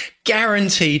mean, it's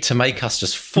guaranteed to make us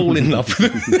just fall in love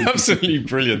with it. Absolutely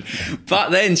brilliant.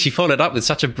 But then she followed up with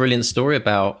such a brilliant story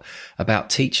about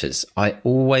teachers. I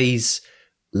always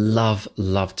love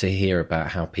to hear about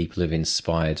how people have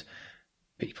inspired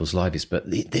people's lives.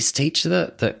 But this teacher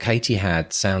that Katie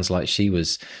had sounds like she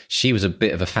was a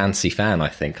bit of a fancy fan, I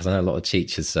think, because I know a lot of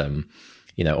teachers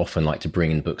often like to bring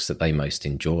in books that they most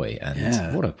enjoy.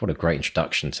 And what a great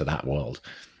introduction to that world.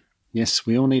 Yes,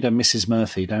 we all need a Mrs.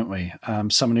 Murphy, don't we?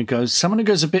 Someone who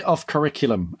goes a bit off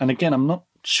curriculum. And again, I'm not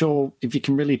sure if you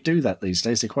can really do that these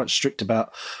days. They're quite strict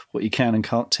about what you can and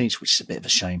can't teach, which is a bit of a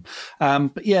shame.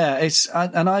 But yeah,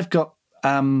 and I've got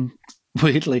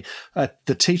weirdly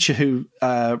the teacher who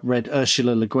read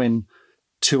Ursula Le Guin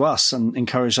to us and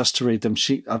encouraged us to read them.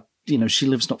 She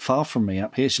lives not far from me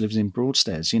up here. She lives in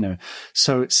Broadstairs,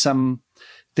 So it's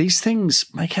these things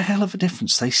make a hell of a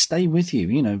difference. They stay with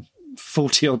you,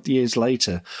 40 odd years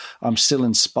later. I'm still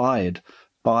inspired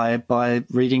by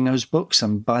reading those books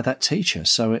and by that teacher.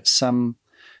 So it's it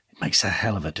makes a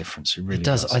hell of a difference. It really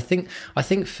does. I think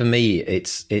for me,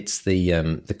 it's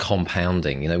the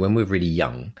compounding. When we're really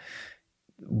young,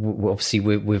 obviously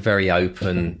we're very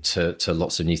open to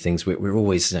lots of new things. We're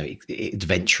always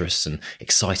adventurous and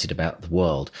excited about the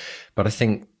world. But I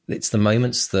think it's the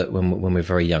moments that when we're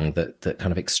very young that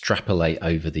kind of extrapolate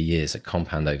over the years, that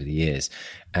compound over the years.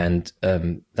 And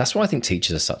that's why I think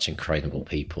teachers are such incredible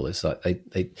people. It's like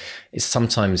it's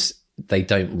sometimes they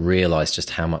don't realize just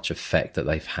how much effect that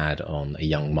they've had on a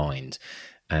young mind.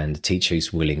 And a teacher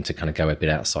who's willing to kind of go a bit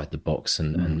outside the box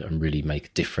and really make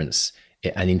a difference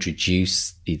and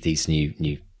introduce these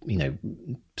new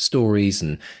stories,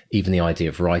 and even the idea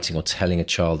of writing or telling a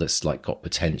child that's like got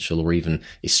potential or even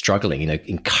is struggling,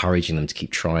 encouraging them to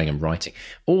keep trying and writing.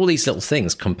 All these little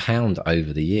things compound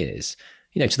over the years,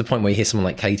 to the point where you hear someone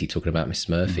like Katie talking about Mrs.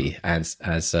 Murphy as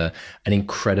an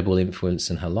incredible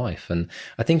influence in her life. And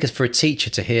I think as for a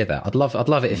teacher to hear that, I'd love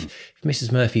it if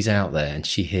Mrs. Murphy's out there and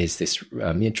she hears this,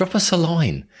 drop us a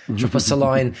line,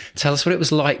 tell us what it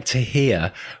was like to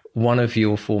hear one of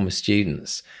your former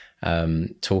students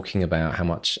talking about how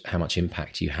much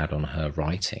impact you had on her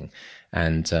writing.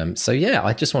 And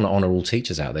I just want to honour all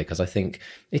teachers out there, because I think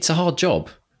it's a hard job.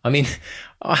 I mean,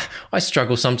 I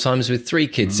struggle sometimes with 3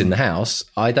 kids in the house.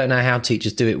 I don't know how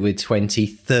teachers do it with 20,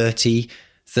 30,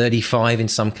 35 in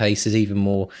some cases, even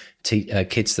more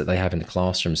kids that they have in the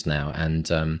classrooms now.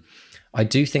 And I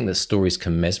do think that stories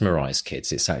can mesmerize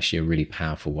kids. It's actually a really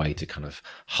powerful way to kind of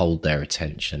hold their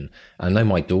attention. I know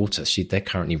my daughter, they're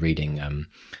currently reading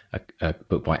a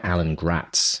book by Alan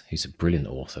Gratz, who's a brilliant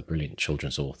author, brilliant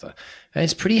children's author. And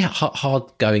it's pretty hard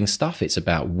going stuff. It's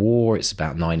about war. It's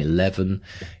about 9/11,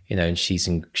 and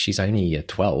she's only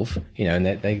 12, and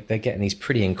they're getting these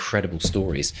pretty incredible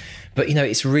stories. But,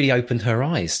 it's really opened her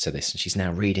eyes to this, and she's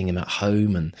now reading them at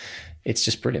home, and it's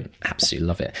just brilliant. Absolutely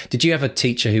love it. Did you have a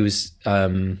teacher who was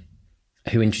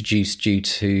who introduced you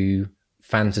to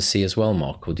fantasy as well,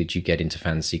 Mark, or did you get into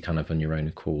fantasy kind of on your own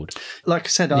accord? Like I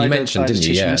said, you mentioned, didn't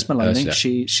you? Miss Maloney.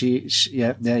 She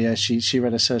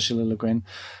read Ursula Le Guin.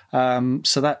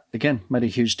 So that again made a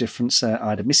huge difference. I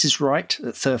had a Mrs. Wright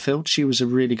at Thurfield. She was a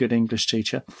really good English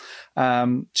teacher.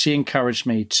 She encouraged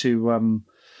me to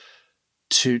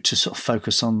sort of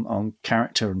focus on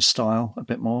character and style a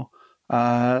bit more.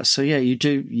 You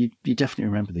definitely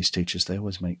remember these teachers. They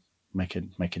always make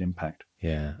an impact.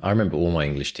 Yeah, I remember all my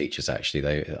English teachers actually.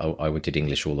 I did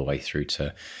English all the way through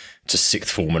to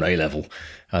sixth form and A level.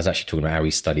 I was actually talking about how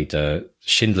we studied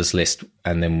Schindler's List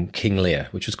and then King Lear,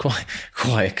 which was quite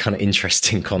a kind of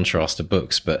interesting contrast of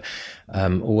books. But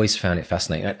always found it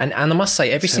fascinating. And I must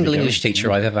say, every single English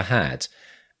teacher I've ever had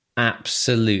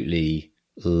absolutely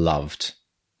loved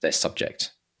their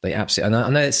subject. They absolutely. And I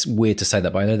know it's weird to say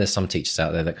that, but I know there's some teachers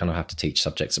out there that kind of have to teach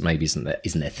subjects that maybe isn't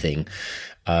their thing.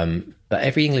 But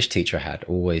every English teacher I had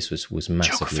always was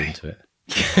massively into it.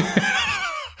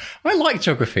 I like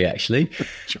geography, actually.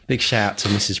 Big shout out to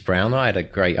Mrs. Brown. I had a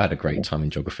great time in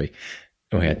geography.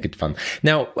 Oh, we had good fun.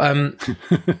 Now,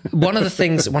 one of the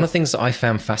things that I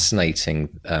found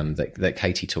fascinating that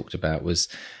Katie talked about was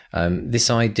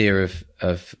this idea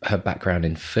of her background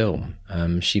in film.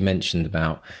 She mentioned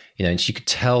about, and she could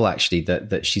tell actually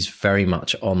that she's very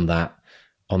much on that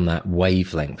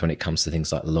wavelength when it comes to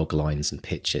things like log lines and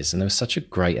pitches. And there was such a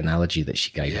great analogy that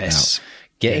she gave about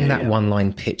getting that one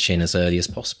line pitch in as early as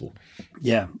possible.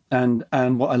 Yeah. And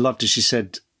what I loved is she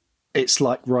said, it's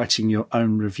like writing your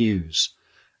own reviews.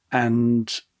 And,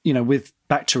 with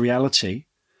Back to Reality,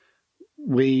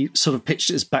 we sort of pitched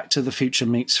it as Back to the Future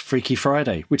meets Freaky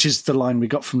Friday, which is the line we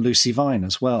got from Lucy Vine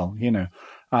as well,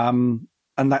 and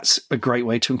that's a great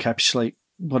way to encapsulate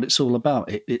what it's all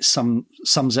about. It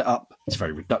sums it up. It's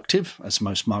very reductive, as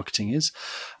most marketing is.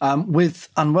 With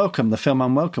Unwelcome, the film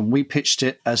Unwelcome, we pitched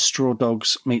it as Straw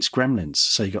Dogs meets Gremlins.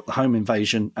 So you got the home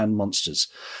invasion and monsters.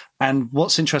 And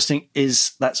what's interesting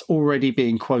is that's already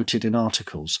being quoted in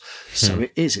articles. So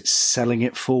it's selling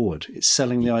it forward. It's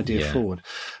selling the idea forward.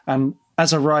 And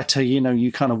as a writer,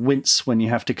 you kind of wince when you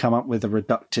have to come up with a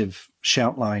reductive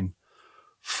shout line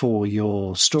for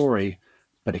your story.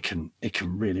 But it can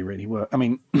really, really work. I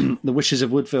mean, The Witches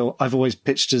of Woodville, I've always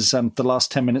pitched as the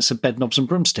last 10 minutes of Bed Knobs and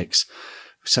Broomsticks.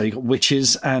 So you got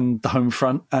witches and the home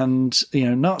front and,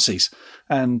 Nazis.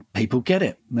 And people get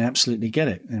it. They absolutely get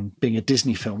it. And being a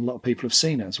Disney film, a lot of people have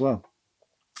seen it as well.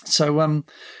 So,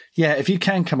 if you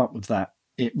can come up with that,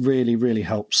 it really, really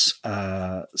helps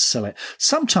sell it.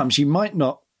 Sometimes you might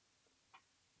not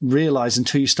realize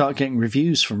until you start getting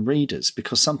reviews from readers,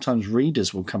 because sometimes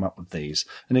readers will come up with these.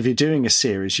 And if you're doing a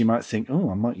series, you might think, I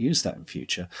might use that in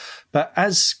future. But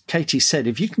as Katie said,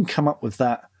 if you can come up with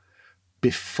that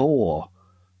before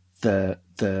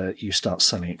you start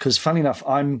selling it, because funny enough,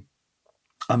 I'm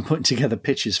putting together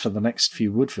pitches for the next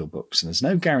few Woodville books, and there's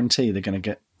no guarantee they're going to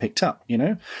get picked up,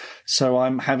 So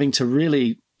I'm having to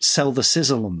really sell the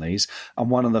sizzle on these. And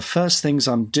one of the first things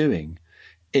I'm doing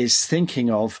is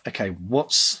thinking of, okay,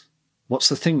 what's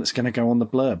the thing that's going to go on the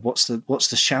blurb? What's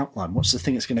the shout line? What's the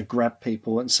thing that's going to grab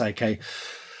people and say, okay,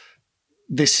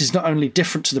 this is not only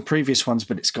different to the previous ones,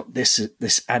 but it's got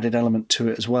this added element to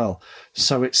it as well.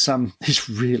 So it's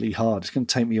really hard. It's going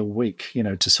to take me a week,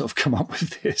 to sort of come up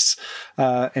with this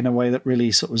in a way that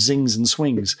really sort of zings and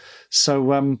swings.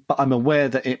 So, but I'm aware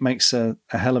that it makes a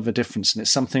hell of a difference, and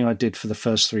it's something I did for the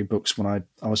first 3 books when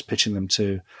I was pitching them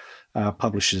to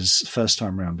publishers first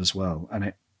time round as well, and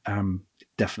it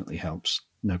definitely helps,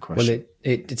 no question.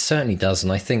 Well, it certainly does,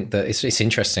 and I think that it's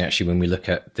interesting actually when we look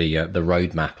at the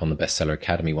roadmap on the Bestseller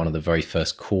Academy. One of the very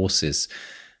first courses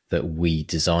that we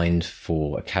designed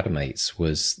for Academates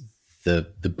was the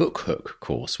book hook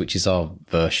course, which is our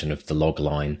version of the log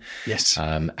line. Yes,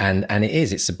 and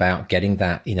it's about getting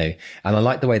that, and I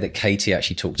like the way that Katie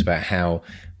actually talked about how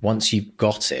once you've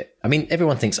got it, I mean,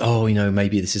 everyone thinks,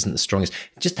 maybe this isn't the strongest.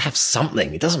 Just have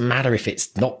something. It doesn't matter if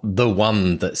it's not the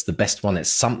one that's the best one. It's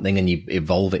something, and you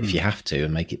evolve it if you have to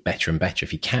and make it better and better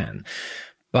if you can.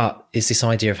 But it's this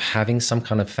idea of having some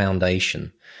kind of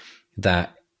foundation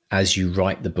that as you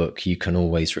write the book, you can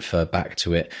always refer back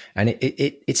to it. And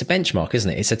it's a benchmark,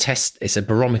 isn't it? It's a test. It's a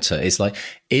barometer. It's like,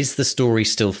 is the story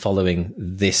still following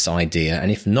this idea? And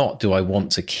if not, do I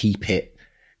want to keep it?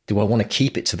 Do I want to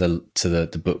keep it to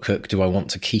the book hook? Do I want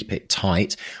to keep it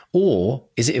tight? Or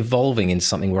is it evolving into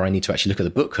something where I need to actually look at the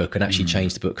book hook and actually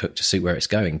change the book hook to suit where it's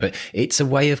going? But it's a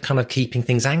way of kind of keeping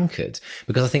things anchored,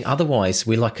 because I think otherwise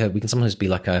we can sometimes be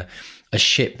like a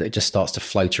ship that just starts to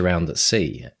float around at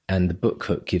sea, and the book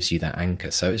hook gives you that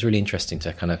anchor. So it's really interesting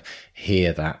to kind of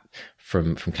hear that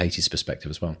from Katie's perspective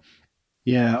as well.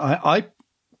 Yeah, I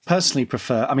personally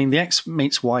prefer, I mean, the X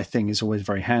meets Y thing is always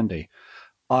very handy.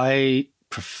 I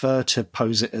prefer to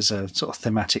pose it as a sort of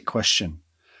thematic question.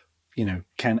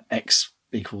 Can X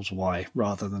equals Y,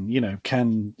 rather than,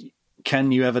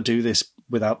 can you ever do this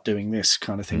without doing this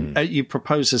kind of thing? You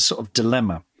propose a sort of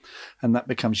dilemma, and that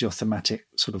becomes your thematic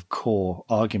sort of core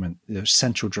argument,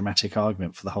 central dramatic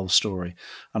argument for the whole story.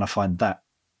 And I find that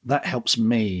helps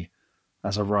me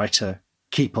as a writer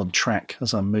keep on track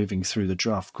as I'm moving through the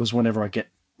draft, because whenever I get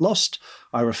lost,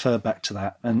 I refer back to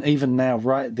that. And even now,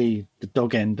 right at the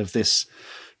dog end of this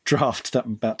draft that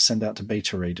I'm about to send out to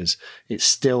beta readers, it's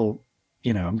still,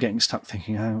 I'm getting stuck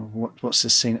thinking, what's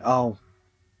this scene? Oh,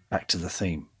 back to the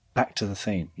theme.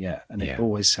 Yeah. And it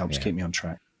always helps keep me on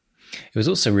track. It was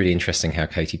also really interesting how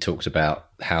Katie talked about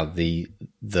how this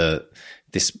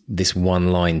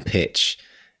one line pitch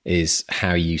is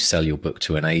how you sell your book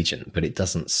to an agent, but it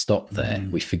doesn't stop there.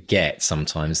 We forget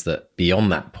sometimes that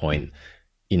beyond that point,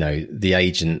 the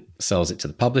agent sells it to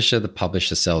the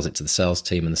publisher sells it to the sales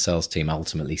team, and the sales team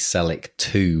ultimately sell it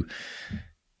to,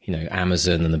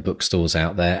 Amazon and the bookstores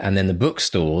out there. And then the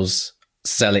bookstores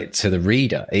sell it to the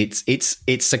reader.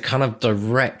 It's a kind of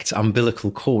direct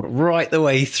umbilical cord right the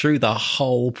way through the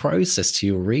whole process to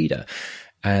your reader.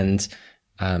 And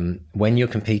when you're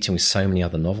competing with so many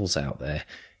other novels out there,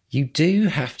 you do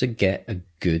have to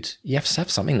you have to have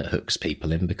something that hooks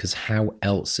people in, because how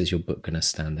else is your book going to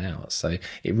stand out? So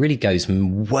it really goes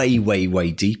way, way,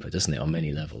 way deeper, doesn't it, on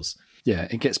many levels? Yeah,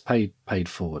 it gets paid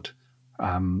forward.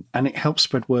 And it helps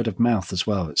spread word of mouth as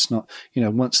well. It's not,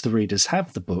 once the readers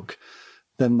have the book,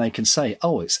 then they can say,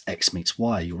 oh, it's X meets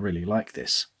Y. You'll really like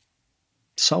this.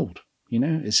 Sold.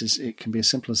 It can be as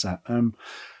simple as that.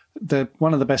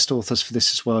 One of the best authors for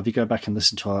this as well, if you go back and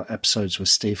listen to our episodes with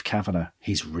Steve Kavanagh,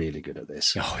 he's really good at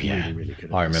this. Oh, yeah. Really, really good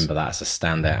at this. I remember that as a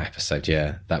standout episode.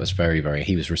 Yeah, that was very, very,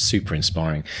 he was super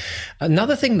inspiring.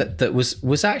 Another thing that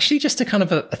was actually just a kind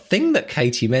of a thing that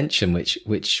Katie mentioned,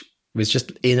 which was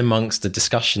just in amongst the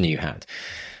discussion you had.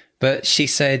 But she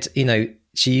said,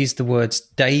 she used the words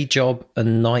day job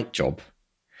and night job.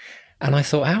 And I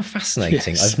thought, how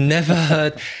fascinating. Yes. I've never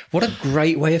heard, what a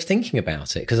great way of thinking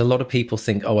about it. Because a lot of people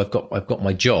think, oh, I've got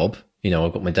my job,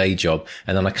 I've got my day job,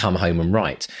 and then I come home and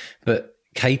write. But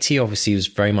Katie obviously was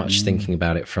very much thinking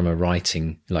about it from a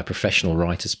writing, like professional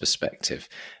writer's perspective.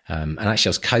 And actually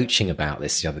I was coaching about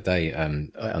this the other day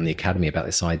on the Academy, about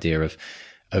this idea of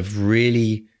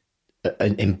really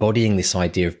embodying this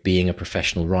idea of being a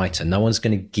professional writer. No one's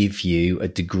going to give you a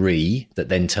degree that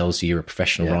then tells you you're a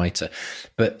professional writer,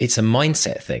 but it's a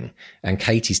mindset thing. And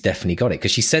Katie's definitely got it,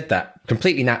 because she said that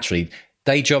completely naturally,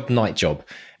 day job, night job.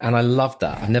 And I love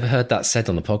that. I've never heard that said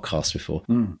on the podcast before.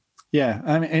 Yeah.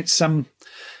 I mean, it's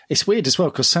weird as well,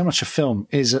 because so much of film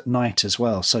is at night as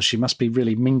well. So she must be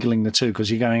really mingling the two, because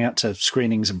you're going out to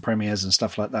screenings and premieres and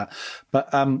stuff like that.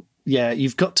 But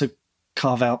you've got to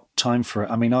carve out time for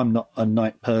it. I mean, I'm not a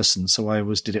night person, so I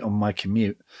always did it on my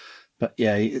commute. But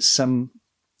it's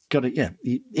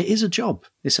it is a job.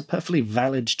 It's a perfectly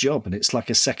valid job, and it's like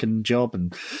a second job.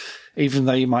 And even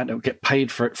though you might not get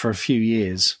paid for it for a few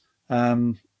years,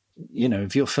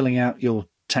 if you're filling out your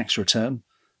tax return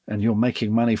and you're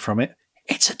making money from it,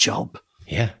 it's a job.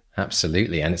 Yeah.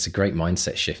 Absolutely. And it's a great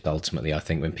mindset shift, ultimately, I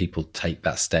think, when people take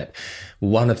that step.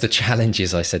 One of the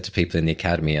challenges I said to people in the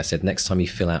Academy, I said, next time you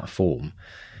fill out a form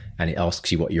and it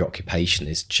asks you what your occupation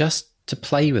is, just to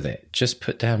play with it, just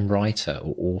put down writer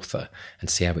or author and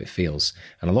see how it feels.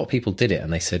 And a lot of people did it,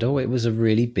 and they said, oh, it was a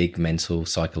really big mental,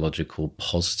 psychological,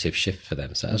 positive shift for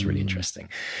them. So that was really interesting.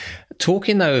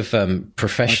 Talking, though, of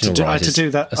professional writers. I had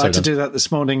to do that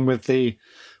this morning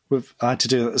I had to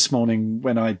do that this morning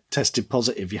when I tested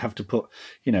positive. You have to put,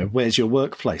 where's your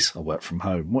workplace? I work from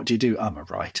home. What do you do? I'm a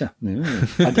writer.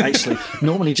 I actually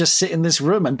normally just sit in this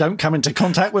room and don't come into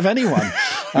contact with anyone.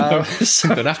 Don't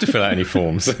have to fill out any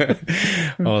forms.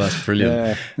 Oh, that's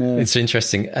brilliant. Yeah. It's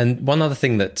interesting. And one other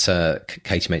thing that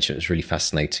Katie mentioned that was really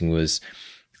fascinating was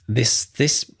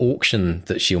this auction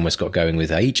that she almost got going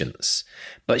with agents.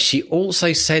 But she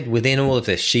also said within all of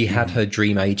this, she had her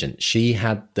dream agent. She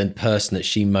had the person that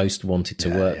she most wanted to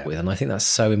work with. And I think that's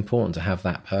so important to have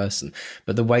that person.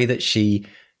 But the way that she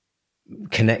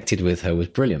connected with her was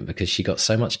brilliant, because she got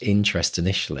so much interest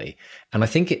initially. And I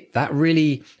think that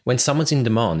really, when someone's in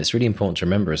demand, it's really important to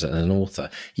remember as an author,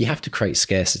 you have to create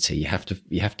scarcity. You have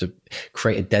to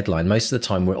create a deadline. Most of the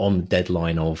time we're on the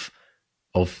deadline of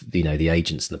the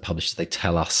agents and the publishers. They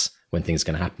tell us when things are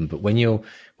going to happen. But when you're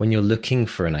looking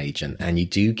for an agent and you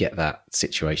do get that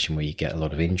situation where you get a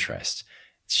lot of interest,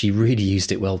 she really used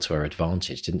it well to her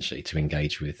advantage, didn't she, to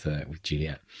engage with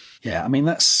Juliet? Yeah, I mean,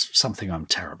 that's something I'm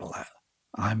terrible at.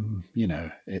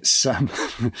 It's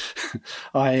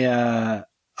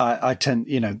I tend,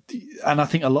 and I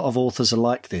think a lot of authors are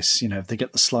like this. If they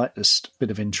get the slightest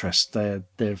bit of interest,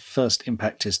 their first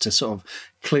impact is to sort of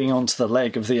cling onto the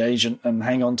leg of the agent and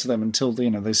hang on to them until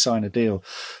they sign a deal.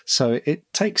 So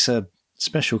it takes a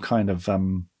special kind of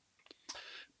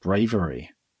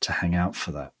bravery to hang out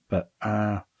for that. But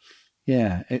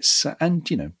it's and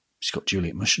she's got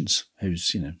Juliet Mushens,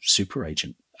 who's super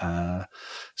agent.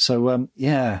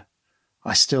 Yeah,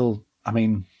 I still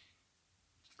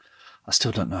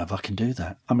don't know if I can do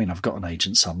that. I mean, I've got an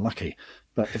agent, so I'm lucky.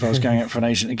 But if I was going out for an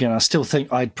agent again, I still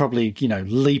think I'd probably,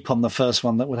 leap on the first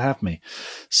one that would have me.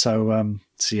 So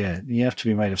yeah, you have to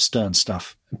be made of stern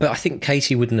stuff. But I think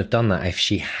Katie wouldn't have done that if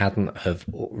she hadn't have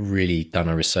really done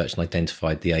her research and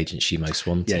identified the agent she most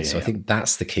wanted. I think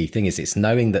that's the key thing, is it's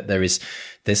knowing that there's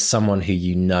someone who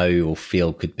you know or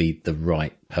feel could be the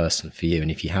right person for you. And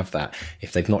if you have that,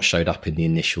 if they've not showed up in the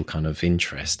initial kind of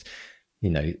interest,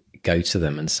 go to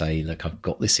them and say, look, I've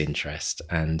got this interest.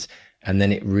 And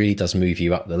then it really does move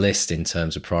you up the list in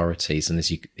terms of priorities. And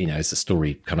as as the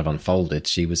story kind of unfolded,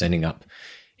 she was ending up,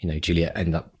 Juliet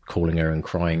ended up calling her and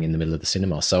crying in the middle of the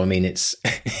cinema. So, I mean,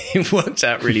 it worked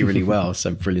out really, really well.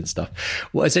 So brilliant stuff.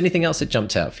 Well, is there anything else that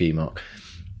jumped out for you, Mark?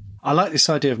 I like this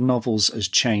idea of novels as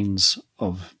chains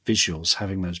of visuals,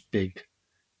 having those big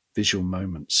visual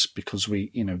moments, because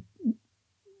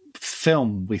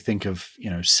film, we think of,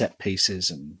 set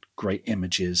pieces and great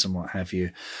images and what have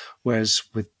you. Whereas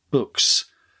with books,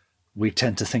 we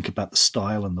tend to think about the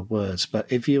style and the words.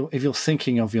 But if you're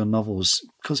thinking of your novels,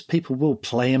 because people will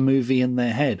play a movie in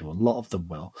their head, or a lot of them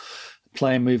will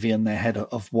play a movie in their head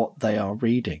of what they are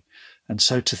reading. And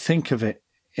so to think of it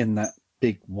in that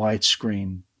big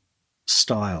widescreen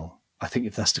style, I think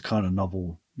if that's the kind of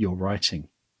novel you're writing,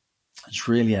 it's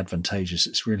really advantageous.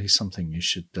 It's really something you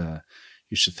should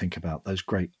think about, those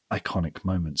great iconic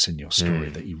moments in your story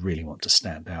that you really want to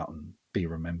stand out and be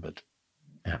remembered.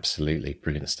 Absolutely.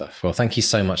 Brilliant stuff. Well, thank you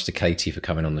so much to Katie for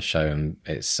coming on the show. And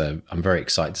I'm very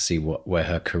excited to see where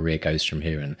her career goes from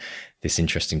here, and this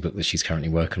interesting book that she's currently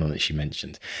working on that she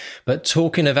mentioned. But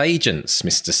talking of agents,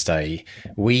 Mr. Stay,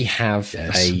 we have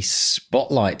a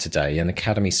spotlight today, an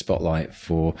Academy spotlight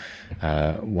for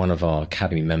one of our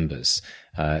Academy members.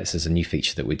 This is a new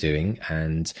feature that we're doing,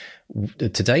 and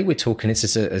today we're talking. This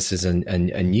is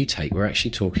a new take. We're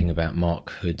actually talking about Mark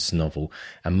Hood's novel,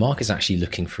 and Mark is actually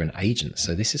looking for an agent.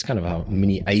 So this is kind of our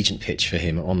mini agent pitch for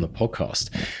him on the podcast.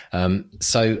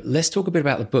 So let's talk a bit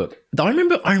about the book. I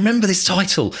remember this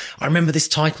title. I remember this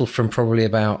title from probably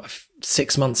about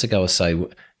 6 months ago or so.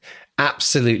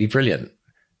 Absolutely brilliant.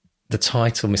 The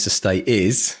title, Mr. Stay,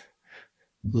 is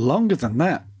longer than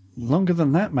that.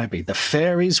 Maybe. The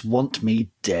Fairies Want Me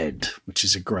Dead, which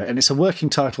is and it's a working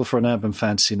title for an urban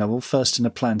fantasy novel, first in a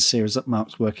planned series that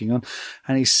Mark's working on,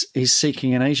 and he's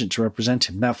seeking an agent to represent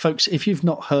him. Now, folks, if you've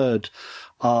not heard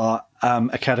our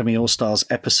Academy All-Stars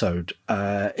episode,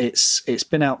 it's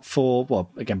been out for,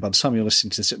 again, by the time you're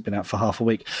listening to this, it's been out for half a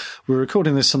week. We're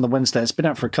recording this on the Wednesday. It's been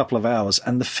out for a couple of hours,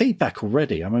 and the feedback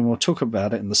already, I mean, we'll talk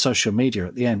about it in the social media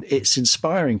at the end. It's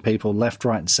inspiring people left,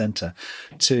 right, and centre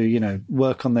to,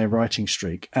 work on their writing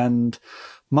streak. And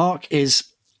Mark is,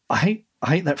 I hate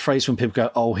that phrase when people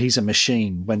go, "Oh, he's a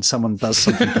machine," when someone does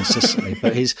something consistently.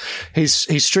 But his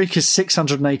streak is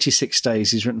 686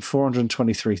 days. He's written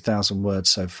 423,000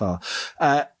 words so far.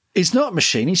 He's not a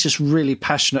machine. He's just really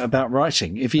passionate about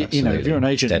writing. If if you're an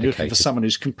agent and you're looking for someone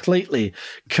who's completely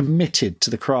committed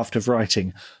to the craft of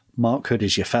writing, Mark Hood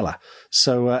is your fella.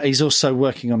 So he's also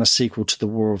working on a sequel to The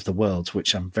War of the Worlds,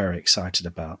 which I'm very excited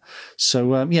about.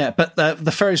 So but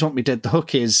the Fairies Want Me Dead. The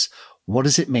hook is, what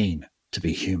does it mean to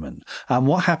be human? And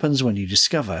what happens when you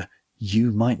discover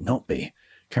you might not be?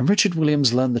 Can Richard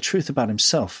Williams learn the truth about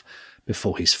himself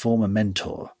before his former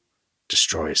mentor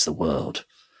destroys the world?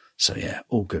 So yeah,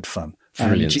 all good fun.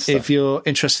 Brilliant and stuff. If you're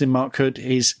interested in Mark Hood,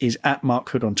 he's at Mark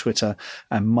Hood on Twitter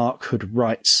and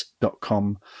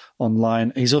markhoodwrites.com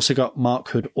online. He's also got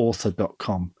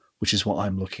markhoodauthor.com, which is what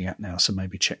I'm looking at now. So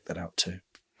maybe check that out too.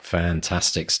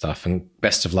 Fantastic stuff, and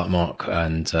best of luck, Mark,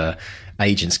 and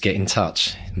agents, get in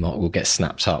touch. Mark will get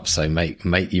snapped up, so make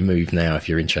your move now if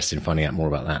you're interested in finding out more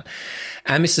about that.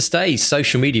 And Mr. Stay,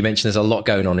 social media, you mentioned there's a lot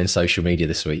going on in social media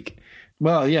this week.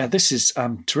 Well, yeah, this is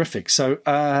terrific. So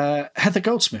Heather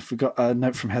Goldsmith, we've got a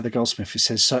note from Heather Goldsmith who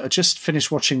says, so I just finished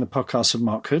watching the podcast of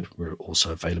Mark Hood. We're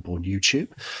also available on YouTube.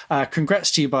 Congrats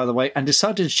to you, by the way, and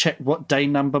decided to check what day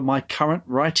number my current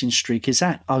writing streak is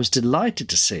at. I was delighted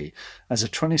to see, as of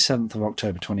 27th of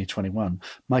October 2021,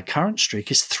 my current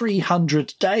streak is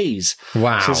 300 days.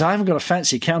 Wow. Says, I haven't got a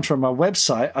fancy counter on my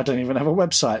website. I don't even have a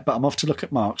website, but I'm off to look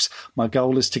at Mark's. My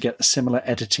goal is to get a similar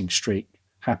editing streak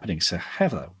happening. So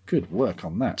Heather, good work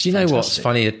on that. Do you know what's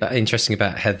interesting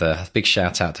about Heather? Big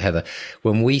shout out to Heather.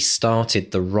 When we started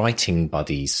the Writing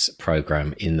Buddies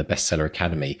program in the Bestseller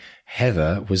Academy,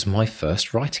 Heather was my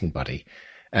first writing buddy.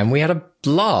 And we had a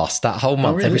blast that whole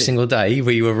month. Oh, really? Every single day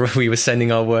we were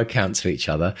sending our word count to each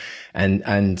other. And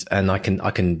I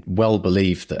can well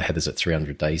believe that Heather's at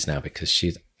 300 days now, because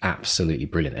she's absolutely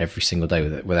brilliant. Every single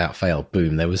day without fail,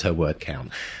 boom, there was her word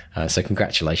count. So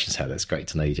congratulations, Heather. It's great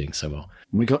to know you're doing so well.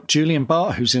 We got Julian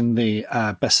Barr, who's in the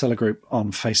bestseller group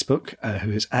on Facebook,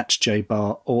 who is at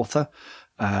jbarrauthor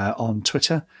on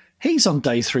Twitter. He's on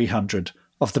day 300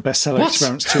 of the Bestseller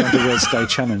Experiment's 200 Words a Day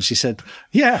Challenge. He said,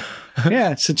 yeah.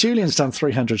 So Julian's done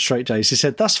 300 straight days. He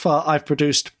said, thus far, I've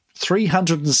produced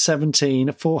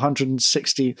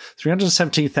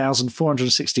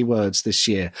 317,460 words this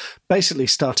year. Basically,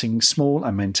 starting small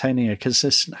and maintaining a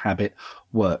consistent habit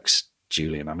works.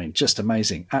 Julian, I mean, just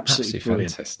amazing. Absolutely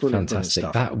brilliant.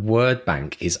 Fantastic. That word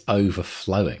bank is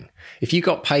overflowing. If you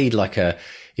got paid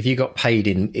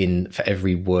in for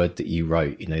every word that you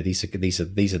wrote, these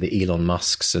are the Elon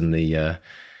Musks and the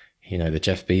the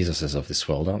Jeff Bezoses of this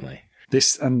world, aren't they?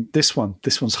 This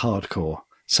one's hardcore.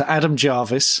 So Adam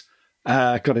Jarvis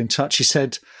got in touch. He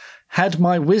said, had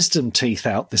my wisdom teeth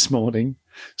out this morning,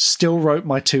 still wrote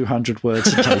my 200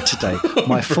 words a day today,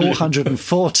 my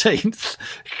 414th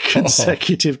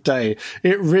consecutive day.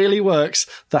 It really works.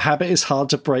 The habit is hard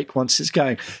to break once it's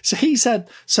going. So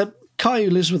Kai, who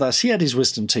lives with us, he had his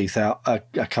wisdom teeth out a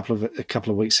couple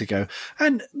of weeks ago,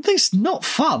 and it's not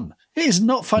fun. It is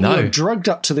not fun. No. You're drugged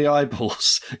up to the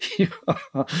eyeballs.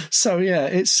 So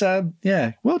it's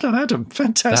well done, Adam.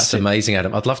 Fantastic. That's amazing,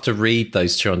 Adam. I'd love to read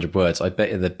those 200 words. I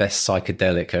bet you're the best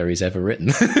psychedelic he's ever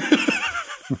written.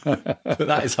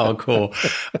 That is hardcore.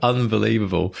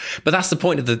 Unbelievable. But that's the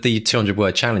point of the 200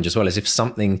 word challenge as well, is if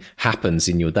something happens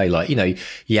in your day, like,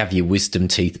 you have your wisdom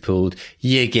teeth pulled,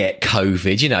 you get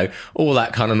COVID, all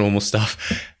that kind of normal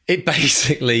stuff. It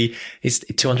basically is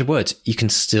 200 words. You can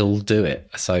still do it.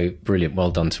 So brilliant.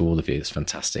 Well done to all of you. It's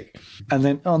fantastic. And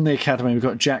then on the Academy, we've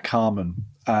got Jack Harmon,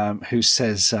 who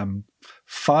says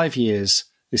 5 years.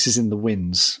 This is in the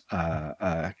WINS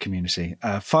community.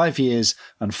 5 years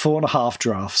and 4.5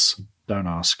 drafts. Don't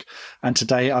ask. And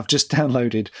today I've just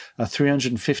downloaded a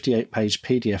 358-page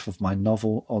PDF of my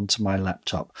novel onto my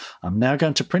laptop. I'm now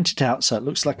going to print it out so it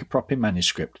looks like a proper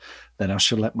manuscript. Then I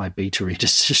shall let my beta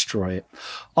readers destroy it.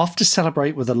 Off to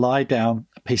celebrate with a lie down,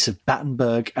 a piece of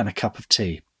Battenberg and a cup of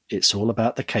tea. It's all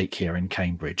about the cake here in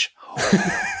Cambridge.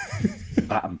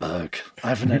 Battenberg. I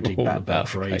haven't had Battenberg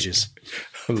for ages.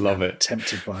 I love it.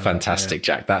 Tempted by Fantastic,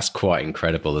 Jack. That's quite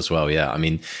incredible as well. Yeah, I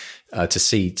mean, to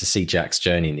see Jack's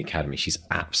journey in the Academy, she's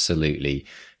absolutely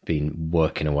been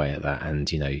working away at that. And,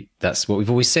 that's what we've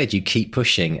always said. You keep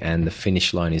pushing and the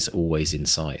finish line is always in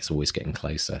sight. It's always getting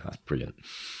closer. That's brilliant.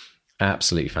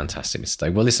 Absolutely fantastic, Mr. Day.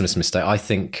 Well, listen, Mr. Day,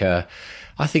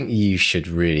 I think you should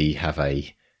really have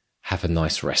a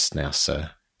nice rest now,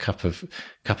 sir. Cup of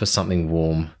something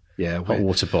warm. Yeah. Hot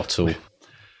water bottle.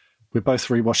 We're both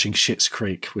rewatching Schitt's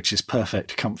Creek, which is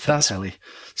perfect comfort telly.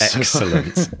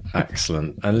 Excellent,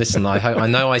 excellent. And listen, I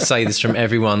know I say this from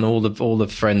everyone, all the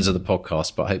friends of the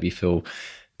podcast, but I hope you feel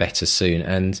better soon.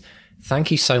 And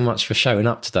thank you so much for showing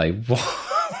up today.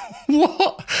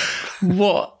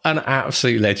 What an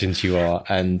absolute legend you are.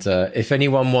 And if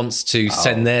anyone wants to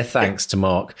send their thanks to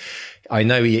Mark, I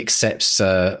know he accepts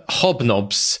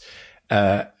hobnobs.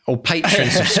 Or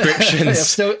Patreon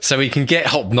subscriptions, so we can get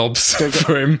hobnobs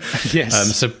for him.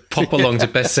 Yes. So pop along to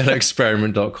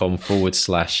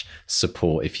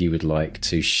bestsellerexperiment.com/support if you would like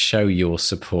to show your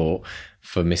support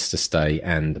for Mr. Stay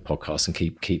and the podcast and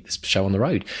keep this show on the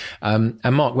road. And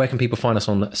Mark, where can people find us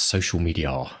on social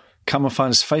media? Come and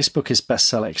find us. Facebook is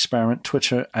Bestseller Experiment.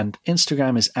 Twitter and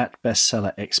Instagram is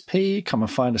 @BestsellerXP. Come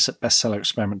and find us at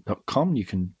bestsellerexperiment.com. You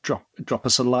can drop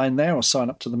us a line there or sign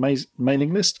up to the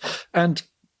mailing list. And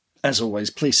as always,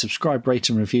 please subscribe, rate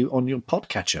and review on your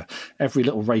podcatcher. Every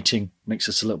little rating makes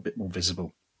us a little bit more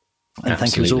visible. And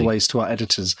thank you as always to our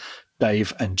editors,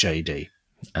 Dave and JD.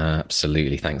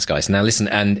 Absolutely. Thanks, guys. Now, listen,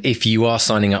 and if you are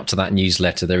signing up to that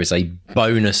newsletter, there is a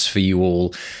bonus for you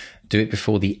all. Do it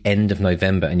before the end of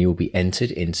November and you will be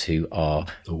entered into our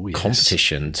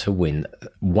competition to win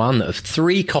one of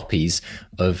 3 copies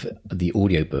of the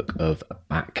audiobook of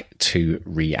Back to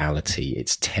Reality.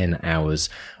 It's 10 hours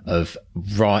of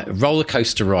roller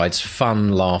coaster rides,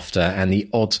 fun, laughter, and the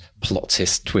odd plot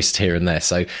twist here and there.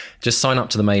 So just sign up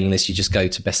to the mailing list. You just go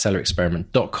to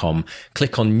bestsellerexperiment.com,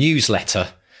 click on newsletter,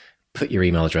 put your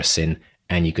email address in,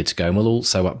 and you're good to go. And we'll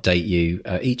also update you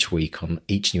each week on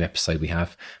each new episode we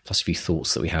have, plus a few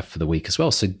thoughts that we have for the week as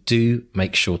well. So do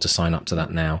make sure to sign up to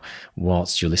that now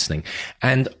whilst you're listening.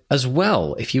 And as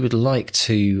well, if you would like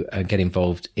to get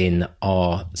involved in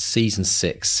our season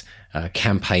 6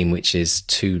 campaign, which is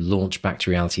to launch Back to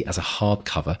Reality as a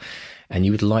hardcover, and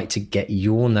you would like to get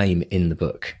your name in the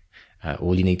book,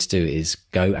 all you need to do is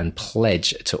go and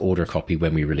pledge to order a copy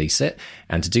when we release it.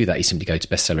 And to do that, you simply go to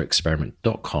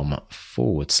bestsellerexperiment.com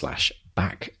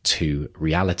back to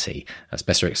reality. That's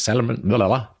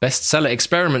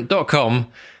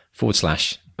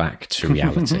bestsellerexperiment.com/back to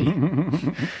reality.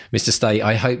 Mr. Stay,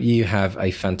 I hope you have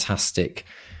a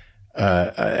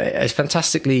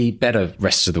fantastically better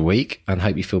rest of the week, and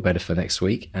hope you feel better for next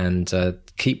week. And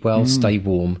keep well, stay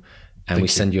warm, and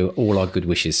send you all our good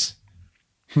wishes.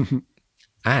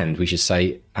 And we should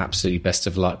say absolutely best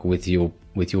of luck with your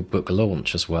book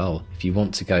launch as well. If you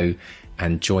want to go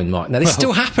and join Mark. Now, it's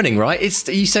still happening, right?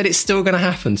 You said it's still going to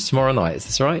happen tomorrow night. Is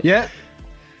this right? Yeah.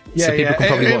 Yeah, so people can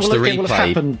probably watch the replay. It will have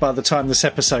happened by the time this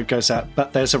episode goes out,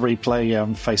 but there's a replay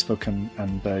on Facebook and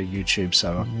YouTube.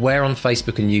 So where on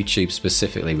Facebook and YouTube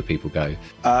specifically would people go?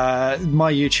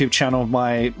 My YouTube channel,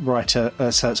 my writer,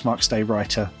 so it's Mark Stay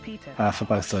Writer for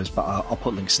both those, but I'll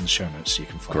put links in the show notes so you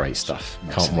can follow. Great stuff.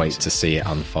 Can't wait to see it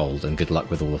unfold, and good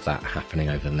luck with all of that happening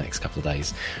over the next couple of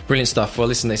days. Brilliant stuff. Well,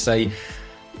 listen, they say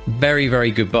very,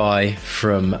 very goodbye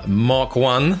from Mark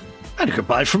 1. And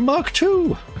goodbye from Mark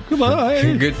 2.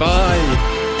 Goodbye. Goodbye.